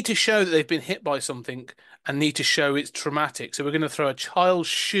we need to show that they've been hit by something and need to show it's traumatic. So we're going to throw a child's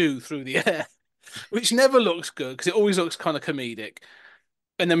shoe through the air, which never looks good because it always looks kind of comedic.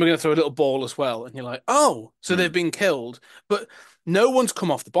 And then we're going to throw a little ball as well. And you're like, oh, so they've Mm, been killed. But no one's come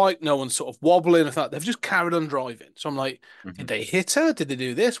off the bike. No one's sort of wobbling. I thought they've just carried on driving. So I'm like, did mhm. they hit her? Did they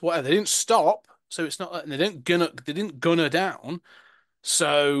do this? Whatever. They didn't stop. So it's not, and they didn't gun her down.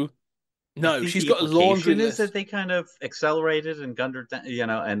 So I no, think she's the got a laundry implication is that list. they kind of accelerated and gunned her down,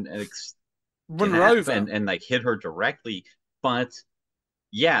 and Run her over. and like hit her directly. But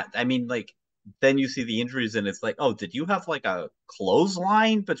yeah, I mean, like then you see the injuries and it's like, oh, did you have like a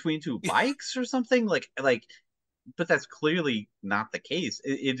clothesline between two bikes or something? But that's clearly not the case.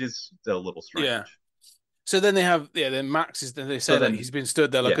 It is a little Yeah. strange. So then then Max is, then they So say like then, he's been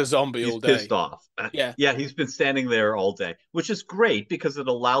stood there like yeah, a zombie he's all pissed day. off. Yeah. Yeah, he's been standing there all day, which is great because it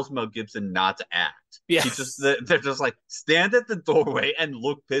allows Mel Gibson not to act. Yeah. They're just like stand at the doorway and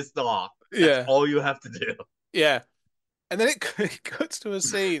look pissed off. That's Yeah. all you have to do. Yeah. And then it cuts to a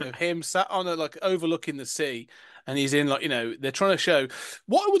scene of him sat on a like overlooking the sea, and he's in like they're trying to show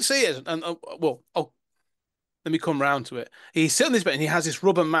what I would say is, and well, let me come round to it. He's sitting on this bed and he has this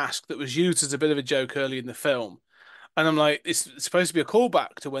rubber mask that was used as a bit of a joke early in the film, and I'm like, it's supposed to be a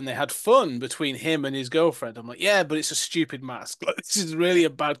callback to when they had fun between him and his girlfriend. I'm like, yeah, but it's a stupid mask. Like this is really a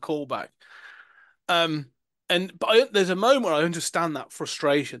bad callback. Um. There's a moment where I understand that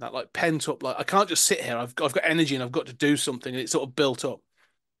frustration, that like pent up, like I can't just sit here. I've got energy and I've got to do something. And it's sort of built up.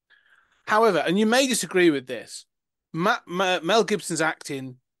 However, and you may disagree with this, Mel Gibson's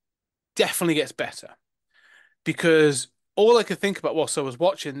acting definitely gets better because all I could think about whilst I was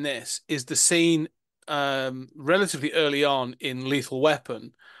watching this is the scene relatively early on in Lethal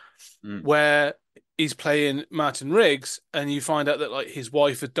Weapon Mm. where he's playing Martin Riggs and you find out that like his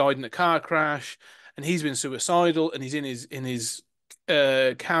wife had died in a car crash and he's been suicidal and he's in his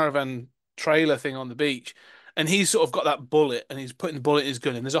caravan trailer thing on the beach and he's sort of got that bullet and he's putting the bullet in his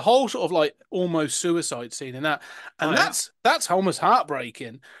gun and there's a whole sort of like almost suicide scene in that Oh and yeah, that's almost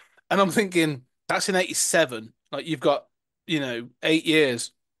heartbreaking and I'm thinking that's in 87 like you've got 8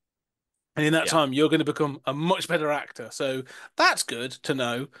 years and in that yeah. time you're going to become a much better actor so that's good to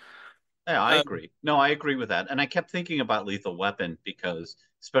know. Yeah, I um, agree. No, I agree with that. And I kept thinking about Lethal Weapon because,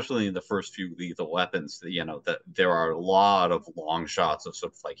 especially in the first few Lethal Weapons, that there are a lot of long shots of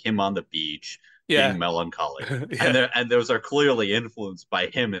sort of like him on the beach being yeah. melancholy, Yeah. and those are clearly influenced by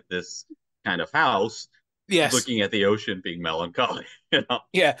him at this kind of house, Yes. looking at the ocean, being melancholy. You know,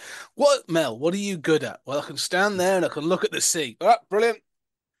 Yeah. What, Mel, what are you good at? Well, I can stand there and I can look at the sea. All right, brilliant.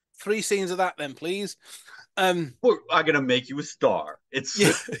 Three scenes of that then, please. Um, I'm gonna make you a star. It's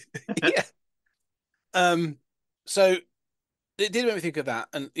yeah. Yeah. Um, so it did make me think of that,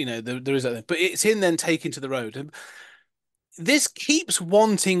 and there is that thing, but it's him then taken to the road. And this keeps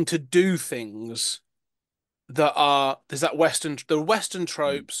wanting to do things that are there's that Western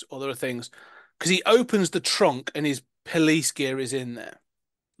tropes, or there are things because he opens the trunk and his police gear is in there,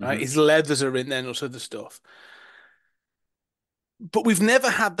 right? Mhm, His leathers are in there and all sorts of stuff. But we've never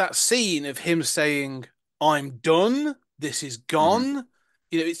had that scene of him saying, I'm done, this is mhm, gone.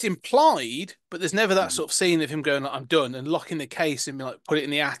 It's implied, but there's never that mhm. sort of scene of him going, like, I'm done, and locking the case and be like, put it in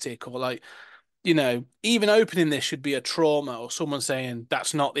the attic, or like, even opening this should be a trauma or someone saying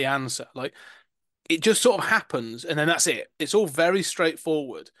that's not the answer. Like it just sort of happens and then that's it. It's all very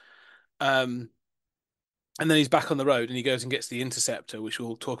straightforward. Um, and then he's back on the road and he goes and gets the interceptor, which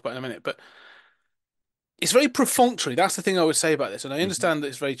we'll talk about in a minute. But it's very perfunctory. That's the thing I would say about this. And I Hmm. understand that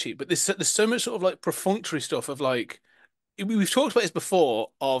it's very cheap, but there's so much sort of like perfunctory stuff of like we've talked about this before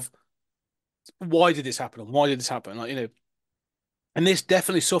of why did this happen and why did this happen? Like, and this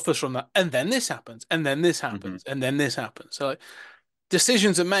definitely suffers from that. And then this happens, and then this Hmm. happens, and then this happens. So like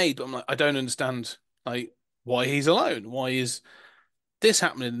decisions are made, but I'm like, I don't understand like why he's alone. Why is this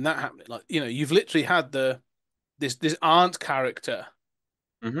happening and that happening? Like, you've literally had this aunt character,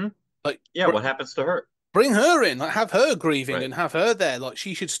 Hmm. like Yeah, what happens to her? bring her in, like have her grieving Right. and have her there. Like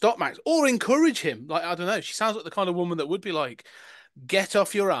she should stop Max or encourage him. Like, I don't know. She sounds like the kind of woman that would be like, get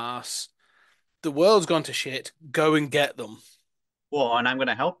off your ass. The world's gone to shit. Go and get them. Well, and I'm going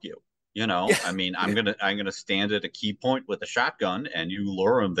to help you. Yeah. I mean, Yeah. I'm gonna stand at a key point with a shotgun, and you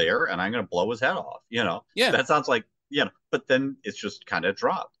lure him there, and I'm gonna blow his head off. Yeah. That sounds like but then it's just kind of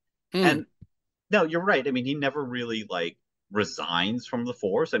dropped. Mm. And no, you're right. I mean, he never really like resigns from the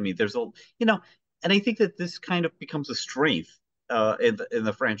force. I mean, you know, and I think that this kind of becomes a strength in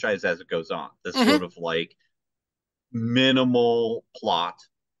the franchise as it goes on. This Hmm. sort of like minimal plot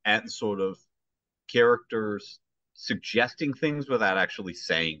and sort of characters suggesting things without actually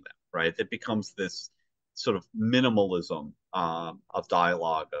saying them, right? It becomes this sort of minimalism of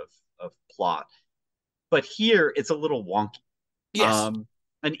dialogue, of plot. But here it's a little wonky. Yes. Um,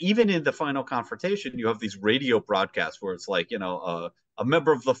 and even in the final confrontation, you have these radio broadcasts where it's like, a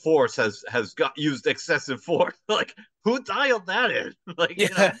member of the force has got used excessive force. Like, who dialed that in? Like,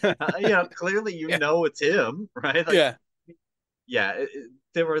 Yeah. clearly Yeah. it's him, right? Like, Yeah. yeah,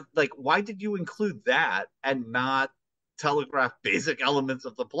 they were like, why did you include that and not telegraph basic elements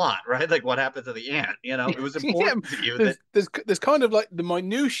of the plot, right? Like what happened to the ant? It was Yeah. important to you that There's kind of like the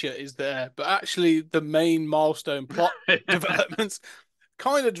minutia is there, but actually the main milestone plot developments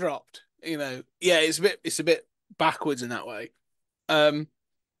kind of dropped. Yeah, it's a bit backwards in that way. Um,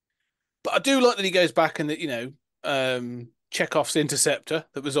 but I do like that he goes back and that Chekhov's interceptor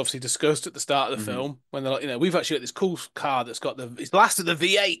that was obviously discussed at the start of the Mhm. film when they're like, we've actually got this cool car that's got it's the last of the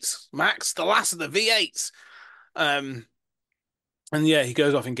V8s, Max, the last of the V8s. Um, and yeah, he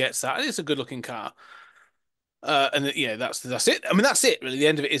goes off and gets that. And it's a good looking car. And yeah, that's it. I mean, that's it. Really, the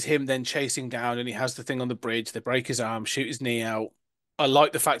end of it is him then chasing down, and he has the thing on the bridge. They break his arm, shoot his knee out. I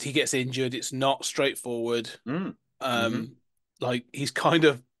like the fact he gets injured. It's not straightforward. Mm. Mhm. Um, like he's kind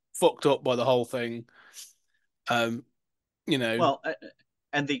of fucked up by the whole thing. Um, you know, Well,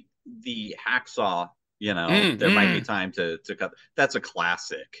 and the hacksaw, there might be mm. time to cut. That's a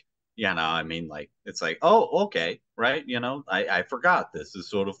classic. I mean, like it's like, oh, okay, right? I forgot this is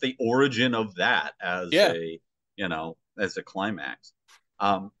sort of the origin of that Yeah, as a climax.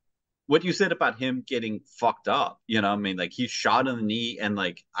 Um, what you said about him getting fucked up, I mean, like he's shot in the knee, and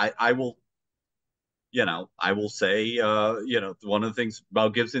like I will say, one of the things Mel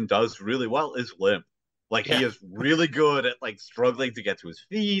Gibson does really well is limp. Like he yeah, is really good at like struggling to get to his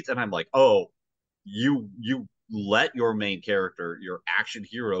feet, and I'm like, oh, you let your main character, your action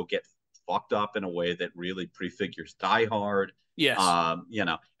hero, get fucked up in a way that really prefigures Die Hard. yes,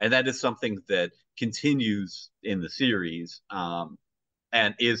 And that is something that continues in the series,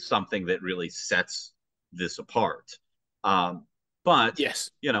 and is something that really sets this apart. Um, but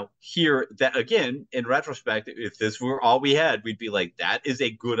yes, here that again, in retrospect, if this were all we had, we'd be like, that is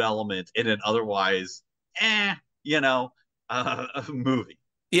a good element in an otherwise, eh, you know, movie.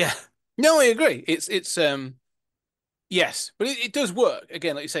 yeah. No, I agree. It's yes, but it does work.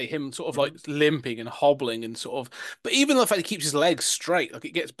 Again, like you say, him sort of like Mm-hmm. limping and hobbling and sort of, but even the fact he keeps his legs straight, like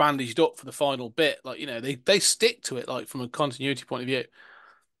it gets bandaged up for the final bit, like they stick to it, like from a continuity point of view.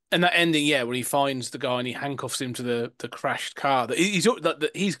 And that ending, yeah, where he finds the guy and he handcuffs him to the crashed car. That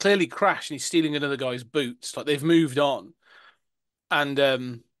he's clearly crashed and he's stealing another guy's boots. Like they've moved on,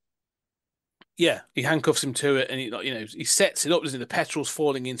 and yeah, he handcuffs him to it, and he like he sets it up. Doesn't he? The petrol's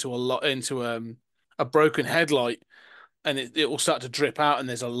falling into a broken headlight, and it will start to drip out, and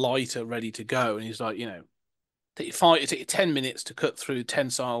there's a lighter ready to go. And he's like, take you 10 minutes to cut through the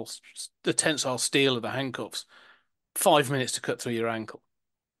tensile steel of the handcuffs, 5 minutes to cut through your ankle.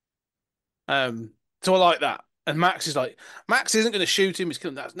 So I like that. And Max is like, Max isn't going to shoot him. He's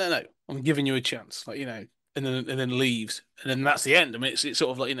killing that. No, no, I'm giving you a chance. Like and then leaves, and then that's the end. I mean, it's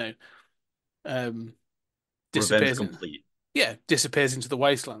sort of like um, Revenge disappears in complete. yeah, disappears into the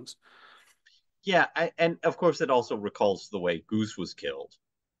wastelands. And of course, it also recalls the way Goose was killed.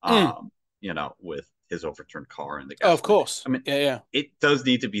 Mm, With his overturned car and the Oh, of gasoline. course. I mean, Yeah, yeah. it does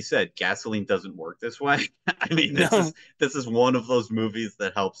need to be said, gasoline doesn't work this way. I mean, No. this is one of those movies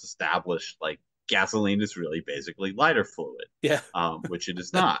that helps establish like gasoline is really basically lighter fluid, Yeah. which it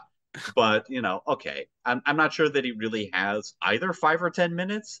is not. But okay, I'm not sure that he really has either 5 or 10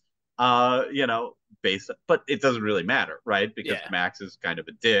 minutes. But it doesn't really matter, right? Because Yeah. Max is kind of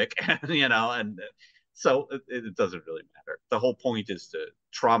a dick, and so it doesn't really matter. The whole point is to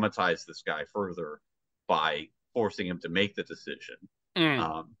traumatize this guy further by forcing him to make the decision. Mm.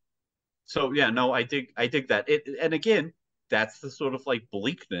 Um, so yeah, no, I dig that. And again, that's the sort of like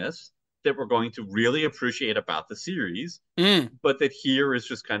bleakness that we're going to really appreciate about the series, Mm. but that here is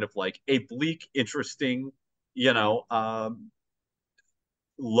just kind of like a bleak, interesting, you know,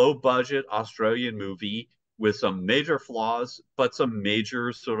 low budget Australian movie with some major flaws, but some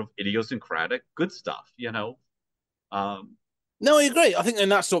major sort of idiosyncratic good stuff. Um, No, I agree. I think,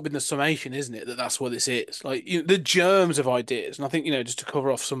 and that's not been the summation, isn't it? That's what this is. Like the germs of ideas, and I think just to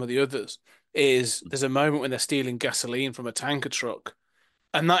cover off some of the others, is there's a moment when they're stealing gasoline from a tanker truck,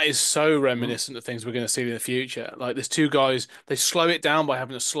 and that is so mm, reminiscent of things we're going to see in the future. Like there's two guys, they slow it down by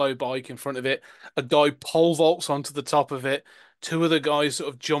having a slow bike in front of it. A guy pole vaults onto the top of it. Two other guys sort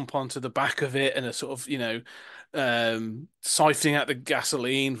of jump onto the back of it and are sort of, siphoning out the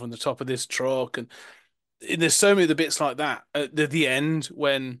gasoline from the top of this truck. And there's so many of the bits like that at the end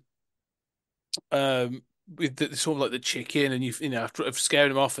when with the sort of like the chicken and I've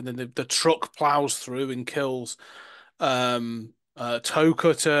scared him off and then the truck plows through and kills toe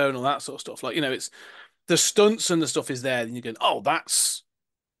cutter and all that sort of stuff. Like, it's the stunts and the stuff is there, and you're going, oh, that's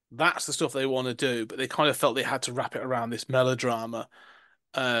the stuff they want to do, but they kind of felt they had to wrap it around this melodrama.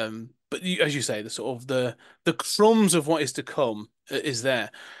 But as you say, the sort of the crumbs of what is to come is there.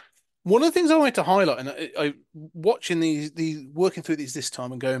 One of the things I wanted to highlight, and I watching these working through these this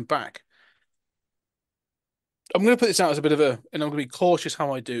time and going back, I'm going to put this out as a bit of and I'm going to be cautious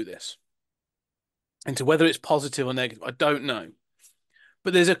how I do this, into whether it's positive or negative. I don't know,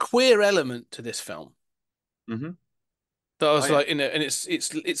 but there's a queer element to this film mm-hmm. that I Oh was yeah, like, and it's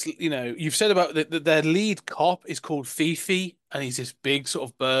you've said about their lead cop is called Fifi, and he's this big sort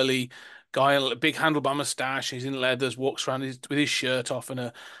of burly guy, a big handlebar mustache. He's in leathers, walks around with his shirt off and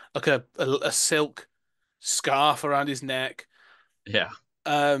a silk scarf around his neck. yeah.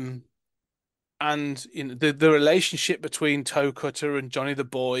 Um, and the relationship between Toe Cutter and Johnny the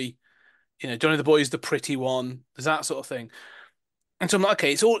Boy. Johnny the Boy is the pretty one. There's that sort of thing. And so I'm like,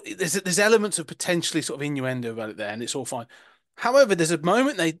 okay, it's all there's elements of potentially sort of innuendo about it there, and it's all fine. However, there's a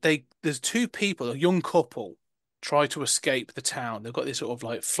moment there's two people, a young couple, try to escape the town. They've got this sort of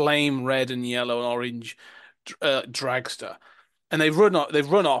like flame red and yellow and orange dragster, and they run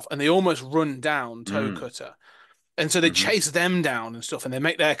off, and they almost run down Toe Mm, Cutter. And so they mm-hmm. chase them down and stuff, and they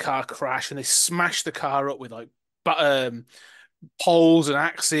make their car crash, and they smash the car up with like but poles and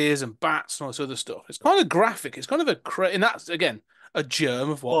axes and bats and all this other stuff. It's kind of graphic. It's kind of and that's again a germ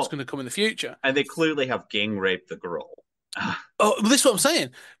of what's going Well, to come in the future. and they clearly have gang raped the girl. Oh, well, this is what I'm saying.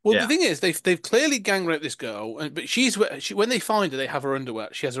 Well, the Yeah, thing is, they've clearly gang raped this girl, but when they find her, they have her underwear.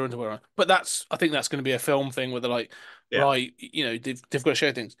 She has her underwear on. But I think that's going to be a film thing where they're like, yeah. right, they've got to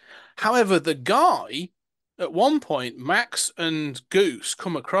show things. However, the guy at one point, Max and Goose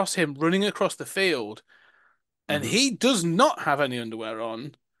come across him running across the field, and Mm-hmm, he does not have any underwear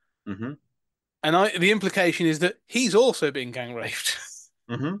on. mm-hmm, And the implication is that he's also being gang raped.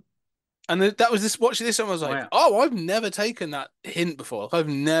 mm-hmm. And that was this watching this, and I was Oh like, yeah. oh, I've never taken that hint before. I've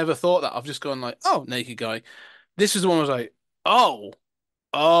never thought that. I've just gone like, oh, naked guy. This was the one I was like, oh,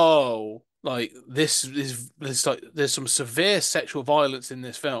 oh, like this is there's like there's some severe sexual violence in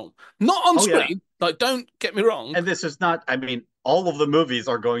this film. Not on Oh yeah. screen. Like, don't get me wrong. And this is not, I mean, all of the movies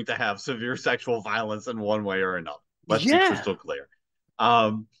are going to have severe sexual violence in one way or another. Let's be Yeah. crystal clear.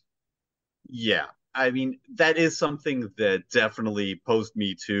 Um, yeah. I mean, that is something that definitely posed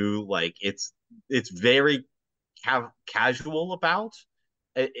me to like it's very casual about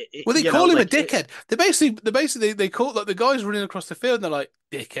Well, they call him a dickhead. They call like the guys running across the field, and they're like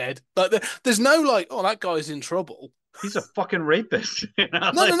dickhead. Like there's no like, oh, that guy's in trouble. he's a fucking rapist. No,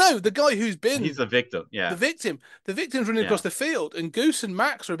 no, Like no. The guy who's he's been a victim. the Yeah. victim, the victim's running Yeah. across the field, and Goose and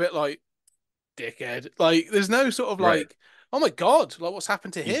Max are a bit like dickhead. Like there's no sort of Right. like, oh my God, like what's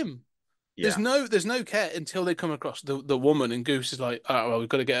happened to He's him? There's yeah. no care until they come across the woman, and Goose is like, oh well, we've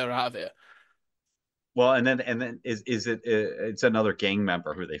got to get her out of here. Well, and then is it it's another gang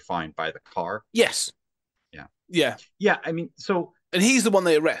member who they find by the car. Yes, Yeah. yeah, Yeah, I mean, so and he's the one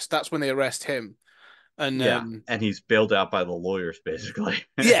they arrest. That's when they arrest him, and yeah, and he's bailed out by the lawyers basically.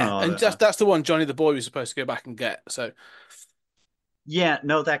 yeah, and that's the one Johnny the boy was supposed to go back and get. So Yeah,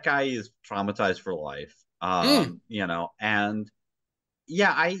 no, that guy is traumatized for life. Mm, And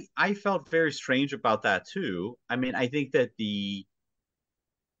yeah, I felt very strange about that too. I mean, I think that the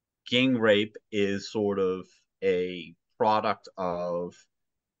gang rape is sort of a product of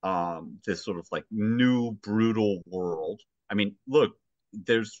this sort of like new brutal world. I mean, look,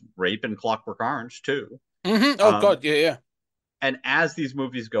 there's rape in Clockwork Orange too. Oh Um, God, yeah, yeah. and as these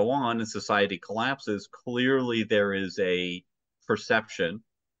movies go on and society collapses, clearly there is a perception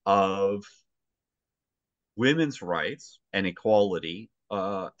of women's rights and equality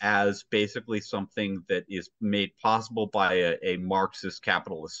as basically something that is made possible by a Marxist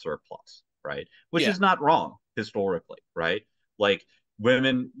capitalist surplus, right? Which Yeah. is not wrong historically, right? Like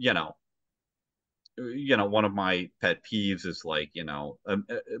women, one of my pet peeves is like,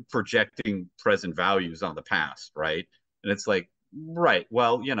 projecting present values on the past, right? And it's like, right,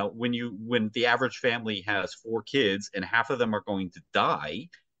 well, when the average family has four kids and half of them are going to die,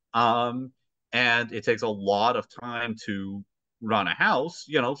 um, and it takes a lot of time to run a house,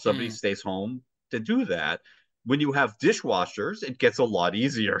 somebody Mm. stays home to do that. When you have dishwashers, it gets a lot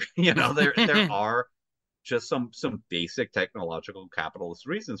easier. There are just some basic technological capitalist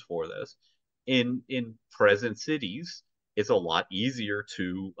reasons for this. In present cities, it's a lot easier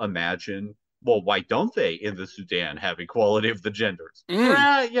to imagine, well, why don't they in the Sudan have equality of the genders?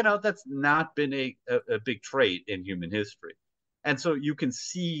 Mm. That's not been a big trait in human history. And so you can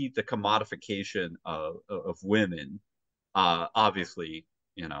see the commodification of women, obviously,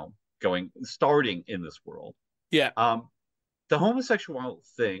 starting in this world. Yeah. Um, the homosexual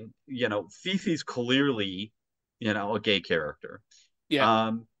thing, Fifi's clearly, a gay character. Yeah.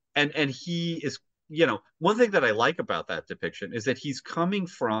 Um, and he is, one thing that I like about that depiction is that he's coming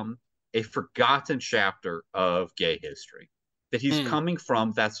from a forgotten chapter of gay history. That he's Mm. coming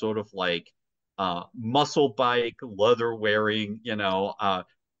from that sort of like muscle bike, leather wearing,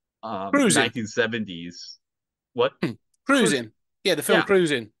 Cruising. 1970s. What? Mm. Cruising. Cruising. Yeah, the film Yeah.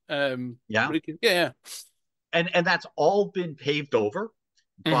 Cruising. Yeah. Yeah, And that's all been paved over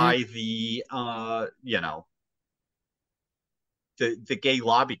yeah. by the the gay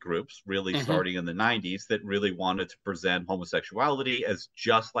lobby groups really Hmm. starting in the 90s that really wanted to present homosexuality as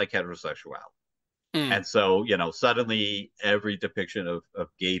just like heterosexuality. Mm. And so, suddenly every depiction of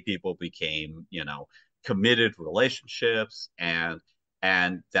gay people became, committed relationships, and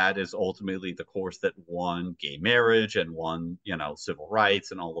that is ultimately the course that won gay marriage and won, civil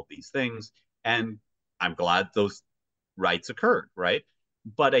rights and all of these things. And I'm glad those rights occurred, right?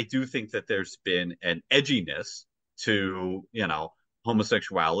 But I do think that there's been an edginess to,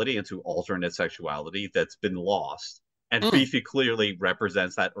 homosexuality and to alternate sexuality that's been lost. And Mm. Fifi clearly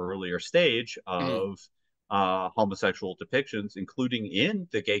represents that earlier stage Mm. of homosexual depictions, including in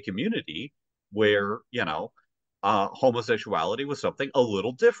the gay community, where, homosexuality was something a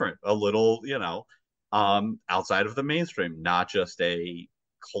little different, a little, outside of the mainstream, not just a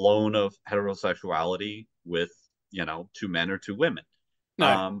clone of heterosexuality with, two men or two women. No.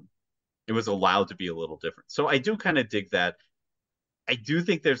 Um, it was allowed to be a little different. So I do kind of dig that. I do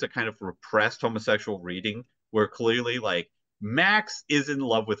think there's a kind of repressed homosexual reading where clearly, like, Max is in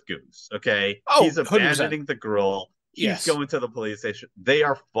love with Goose. Okay, Oh, he's 100%. abandoning the girl. He's Yes. going to the police station. They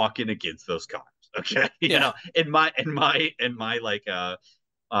are fucking against those cops. Okay, Yeah. in my like uh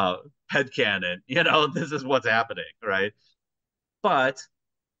head canon, this is what's happening, right? But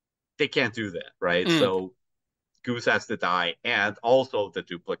they can't do that, right? Mm. So Goose has to die, and also the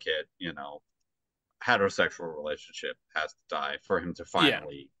duplicate, heterosexual relationship has to die for him to Yeah.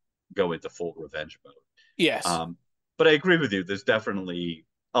 finally go into full revenge mode. Yes. But I agree with you. There's definitely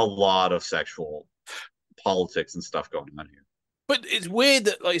a lot of sexual politics and stuff going on here. But it's weird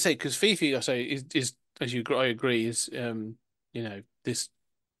that, like you say, because Fifi, I say, is as I agree, is this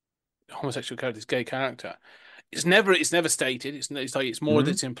homosexual character, this gay character. It's never stated. It's like it's more that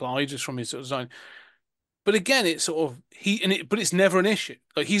Mm-hmm. it's implied just from his sort of design. But again, it's sort of but it's never an issue.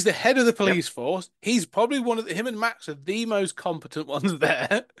 Like he's the head of the Yep. police force. He's probably him and Max are the most competent ones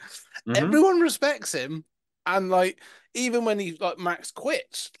there. Mm-hmm. Everyone respects him, and like even when he like Max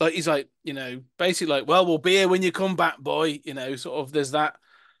quits, like he's like basically like, well, we'll be here when you come back, boy. Sort of there's that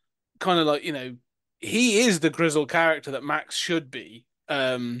kind of like he is the grizzled character that Max should be.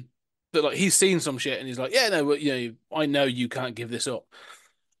 That like he's seen some shit and he's like, yeah, no, but, I know you can't give this up.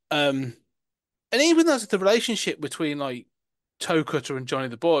 Um, and even as the relationship between like Toe Cutter and Johnny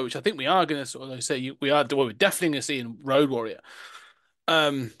the Boy, which I think we are going to sort of like, say we're definitely going to see in Road Warrior.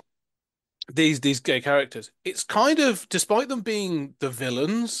 Um, these gay characters, it's kind of despite them being the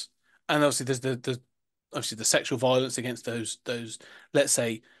villains, and obviously there's the obviously the sexual violence against those let's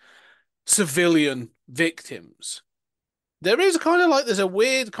say civilian victims. there is a kind of like there's a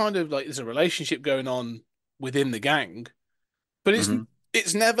weird kind of like there's a relationship going on within the gang, but Hmm.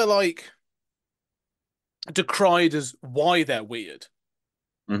 it's never like decried as why they're weird.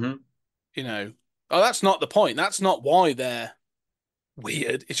 Hmm. You know, oh, that's not the point. That's not why they're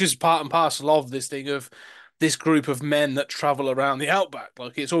weird. It's just part and parcel of this thing of this group of men that travel around the outback.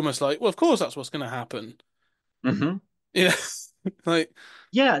 Like it's almost like, well, of course that's what's going to happen. Hmm. You know, like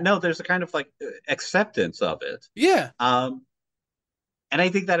Yeah, no, there's a kind of like acceptance of it. yeah, Um, and I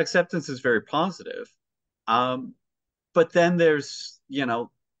think that acceptance is very positive. Um, but then there's,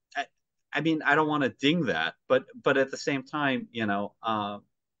 I, I mean, I don't want to ding that, but at the same time,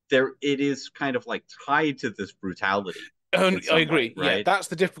 there it is kind of like tied to this brutality in and I some way, agree. Yeah, right? that's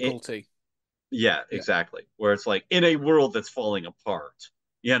the It, difficulty. yeah, Yeah, exactly. Where it's like in a world that's falling apart,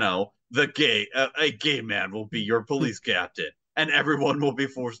 a gay man will be your police captain, and everyone will be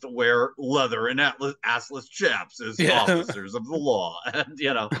forced to wear leather and assless chaps as yeah, officers of the law, and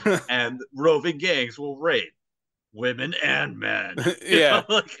and roving gangs will rape women and men. yeah.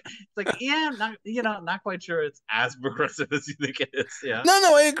 It's like yeah, not not quite sure it's as progressive as you think it is. Yeah. No,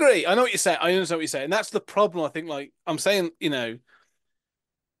 no, I agree. I know what you're saying. I understand what you're saying. That's the problem. I think, like I'm saying,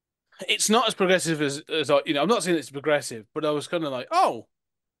 it's not as progressive as I'm not saying it's progressive, but I was kind of like, oh,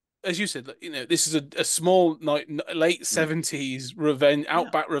 as you said, like, this is a small like late Mm. '70s revenge Yeah.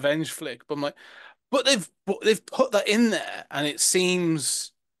 outback revenge flick. But I'm like, but they've put that in there, and it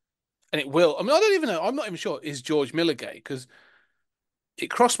seems, and it will. I mean, I don't even know. I'm not even sure. Is George Miller gay? Because it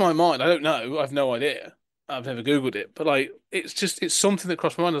crossed my mind. I don't know. I've no idea. I've never Googled it, but like, it's something that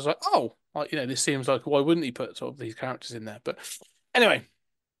crossed my mind. I was like, oh, like this seems like why wouldn't he put sort of these characters in there? But anyway,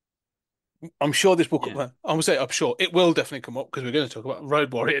 I'm sure this will come. Yeah. Well, I would say I'm sure it will definitely come up because we're going to talk about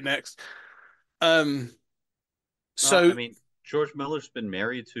Road Warrior next. Um, Well, I so mean, George Miller's been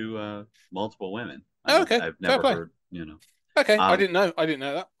married to multiple women. okay, I've fair never play. heard, Okay, I Um, didn't know. I didn't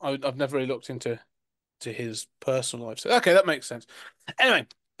know that. I've never really looked into to his personal life. So okay, that makes sense. Anyway,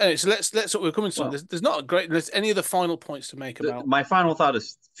 so let's we're coming to something. well, There's not a great. There's any other final points to make about. my final thought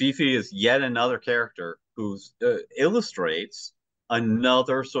is Fifi is yet another character who illustrates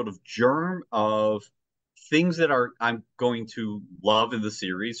another sort of germ of things that are I'm going to love in the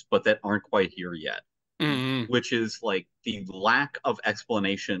series, but that aren't quite here yet, Mm, which is like the lack of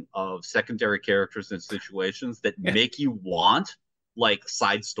explanation of secondary characters and situations that yeah. make you want like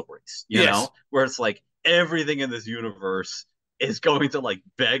side stories, Yes. where it's like everything in this universe is going to like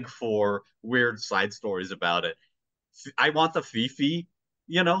beg for weird side stories about it. I want the Fifi,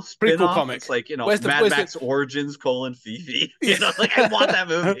 Prequel spin-off. It's comic. like, Mad Where's the Max Origins colon Fifi. yeah. Like I want that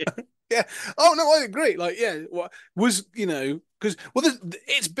movie. Yeah. Oh no, I agree. Like, yeah, what was because let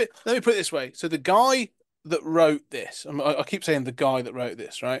me put it this way. So the guy that wrote this, I keep saying the guy that wrote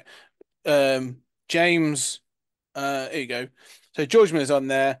this, right? James. Here you go. So George Miller's on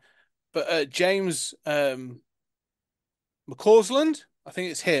there, but James McCausland, I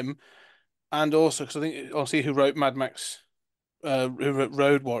think it's him, and also because I think I'll see who wrote Mad Max, who wrote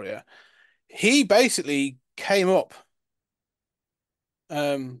Road Warrior. He basically came up.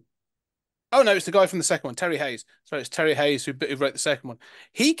 Um, Oh no, it's the guy from the second one, Terry Hayes. Sorry, it's Terry Hayes who wrote the second one.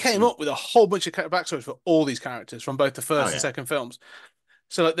 He came Mm. up with a whole bunch of backstories for all these characters from both the Oh first and yeah. second films.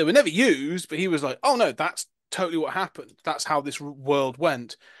 So like they were never used, but he was like, "Oh no, that's totally what happened. That's how this world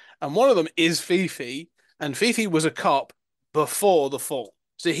went." And one of them is Fifi, and Fifi was a cop before the fall.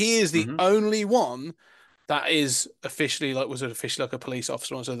 So he is the Hmm. only one that is officially like was officially like a police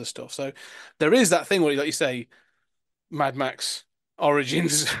officer and other stuff. So there is that thing where like you say Mad Max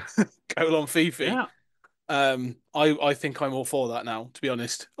Origins colon Fifi. Yeah. I think I'm all for that now, to be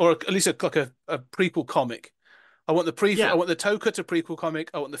honest, or at least a prequel comic. I Yeah. want the Toka to prequel comic.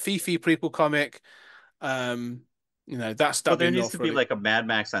 I want the Fifi prequel comic. Um, Well, that'd be there needs enough, to be really. like a Mad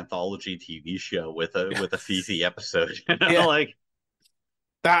Max anthology TV show with a Fifi episode. Yeah, Like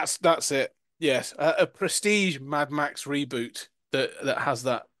that's it. Yes, a prestige Mad Max reboot that has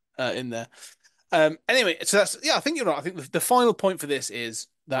that in there. Anyway, so that's yeah. I think you're right. I think the final point for this is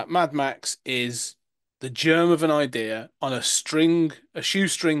that Mad Max is the germ of an idea on a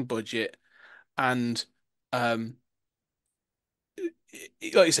shoestring budget, and um,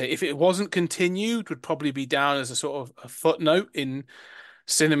 like you say, if it wasn't continued, would probably be down as a sort of a footnote in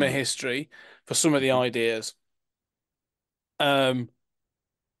cinema mm, history for some of the mhm, ideas. Um,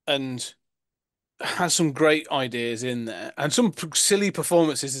 and has some great ideas in there, and some silly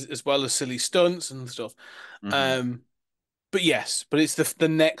performances as well as silly stunts and stuff. mhm. Um, but yes, but it's the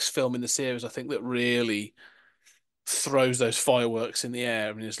next film in the series I think that really throws those fireworks in the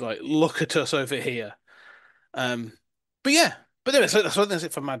air and is like, look at us over here. Um, but yeah, but anyway, so that's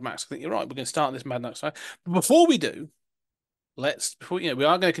it for Mad Max. I think you're right. We're going to start this Mad Max. Right? But before we do, let's we are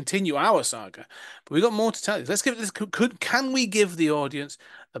going to continue our saga, but we got more to tell you. Let's give this. Can we give the audience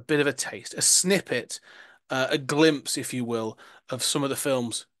a bit of a taste, a snippet, a glimpse, if you will, of some of the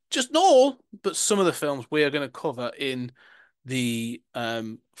films? Just not all, but some of the films we are going to cover in the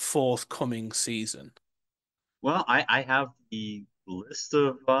forthcoming season. Well, I have the list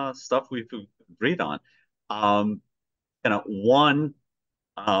of stuff we've agreed on. Um, one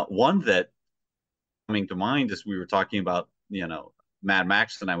that coming to mind as we were talking about, Mad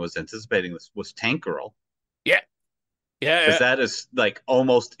Max, and I was anticipating this was Tank Girl, Yeah, yeah, because yeah. that is like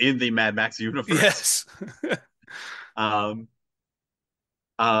almost in the Mad Max universe. Yes. Um,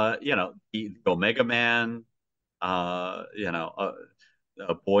 the Omega Man, uh, you know, uh,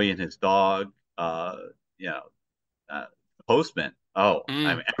 a boy and his dog, you know, the Postman. Oh, I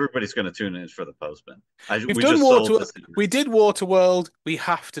Mm. mean, everybody's going to tune in for the Postman. We've We done just sold the We secret. did Waterworld. We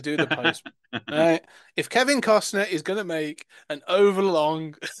have to do the Postman. Right? If Kevin Costner is going to make an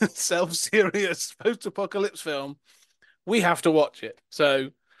overlong, self-serious post-apocalypse film, we have to watch it. So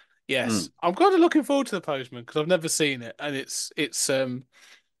yes, Mm, I'm kind of looking forward to the Postman because I've never seen it, and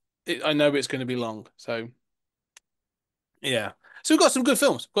I know it's going to be long. So yeah. So we've got some good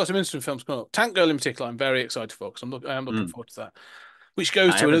films. We've got some interesting films coming up. Tank Girl in particular, I'm very excited for because I am looking mm. forward to that. Which goes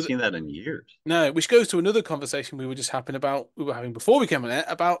I to haven't another seen that in years. No, which goes to another conversation we were having before we came on air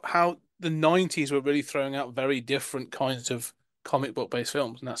about how the 90s were really throwing out very different kinds of comic book based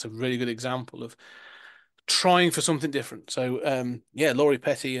films, and that's a really good example of trying for something different. So yeah, Laurie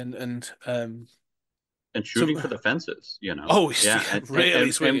Petty and And shooting some for the fences, oh yeah, yeah,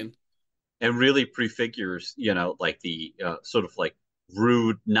 really swinging. and really prefigures, like the sort of like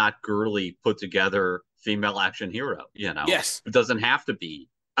rude, not girly, put together female action hero, Yes. who doesn't have to be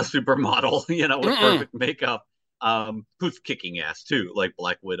a supermodel, with Mm-mm. perfect makeup, who's kicking ass too, like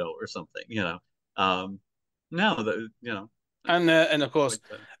Black Widow or something. Um, no, And of course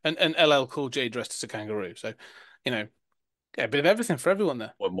quite the, and LL Cool J dressed as a kangaroo. So, you know, yeah, a bit of everything for everyone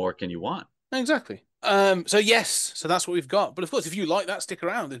there. what more can you want? Exactly. So yes, so that's what we've got. But of course, if you like that, stick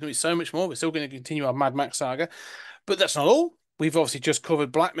around. There's going to be so much more. We're still going to continue our Mad Max saga. But that's not all. We've obviously just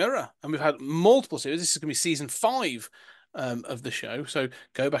covered Black Mirror, and we've had multiple series. This is going to be season 5 of the show. So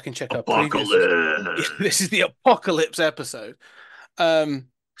go back and check our previous. Apocalypse. This is the apocalypse episode.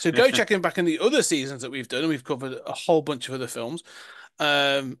 So go check in back in the other seasons that we've done, and we've covered a whole bunch of other films.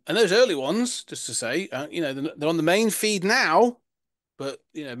 And those early ones, just to say, they're on the main feed now, but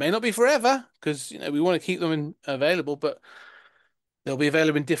it may not be forever because we want to keep them available, but they'll be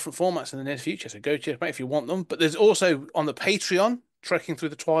available in different formats in the near future. So go check them out if you want them. But there's also on the Patreon, Trekking Through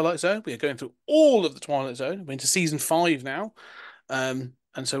the Twilight Zone. We are going through all of the Twilight Zone. We're into season 5 now. And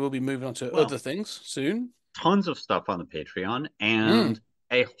so we'll be moving on to other Well, things soon. tons of stuff on the Patreon Mm. and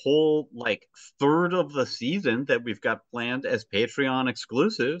a whole like third of the season that we've got planned as Patreon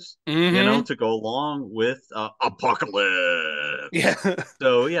exclusives, Hmm. to go along with Apocalypse. Yeah.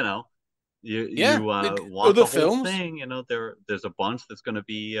 So, you Yeah. want Other the whole films. thing, there's a bunch that's going to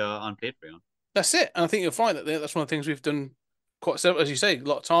be on Patreon. That's it. And I think you'll find that that's one of the things we've done quite several, as you say, a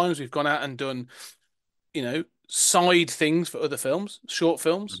lot of times we've gone out and done, side things for other films, short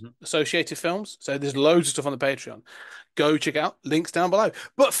films, Hmm. associated films. So there's loads of stuff on the Patreon. Go check out links down below.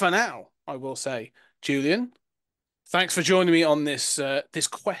 But for now, I will say, Julian, thanks for joining me on this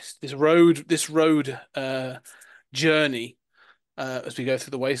quest, this road journey as we go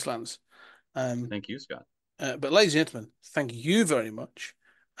through the wastelands. Um, Thank you, Scott. but ladies and gentlemen, thank you very much,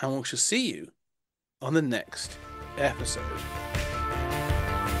 and we shall see you on the next episode.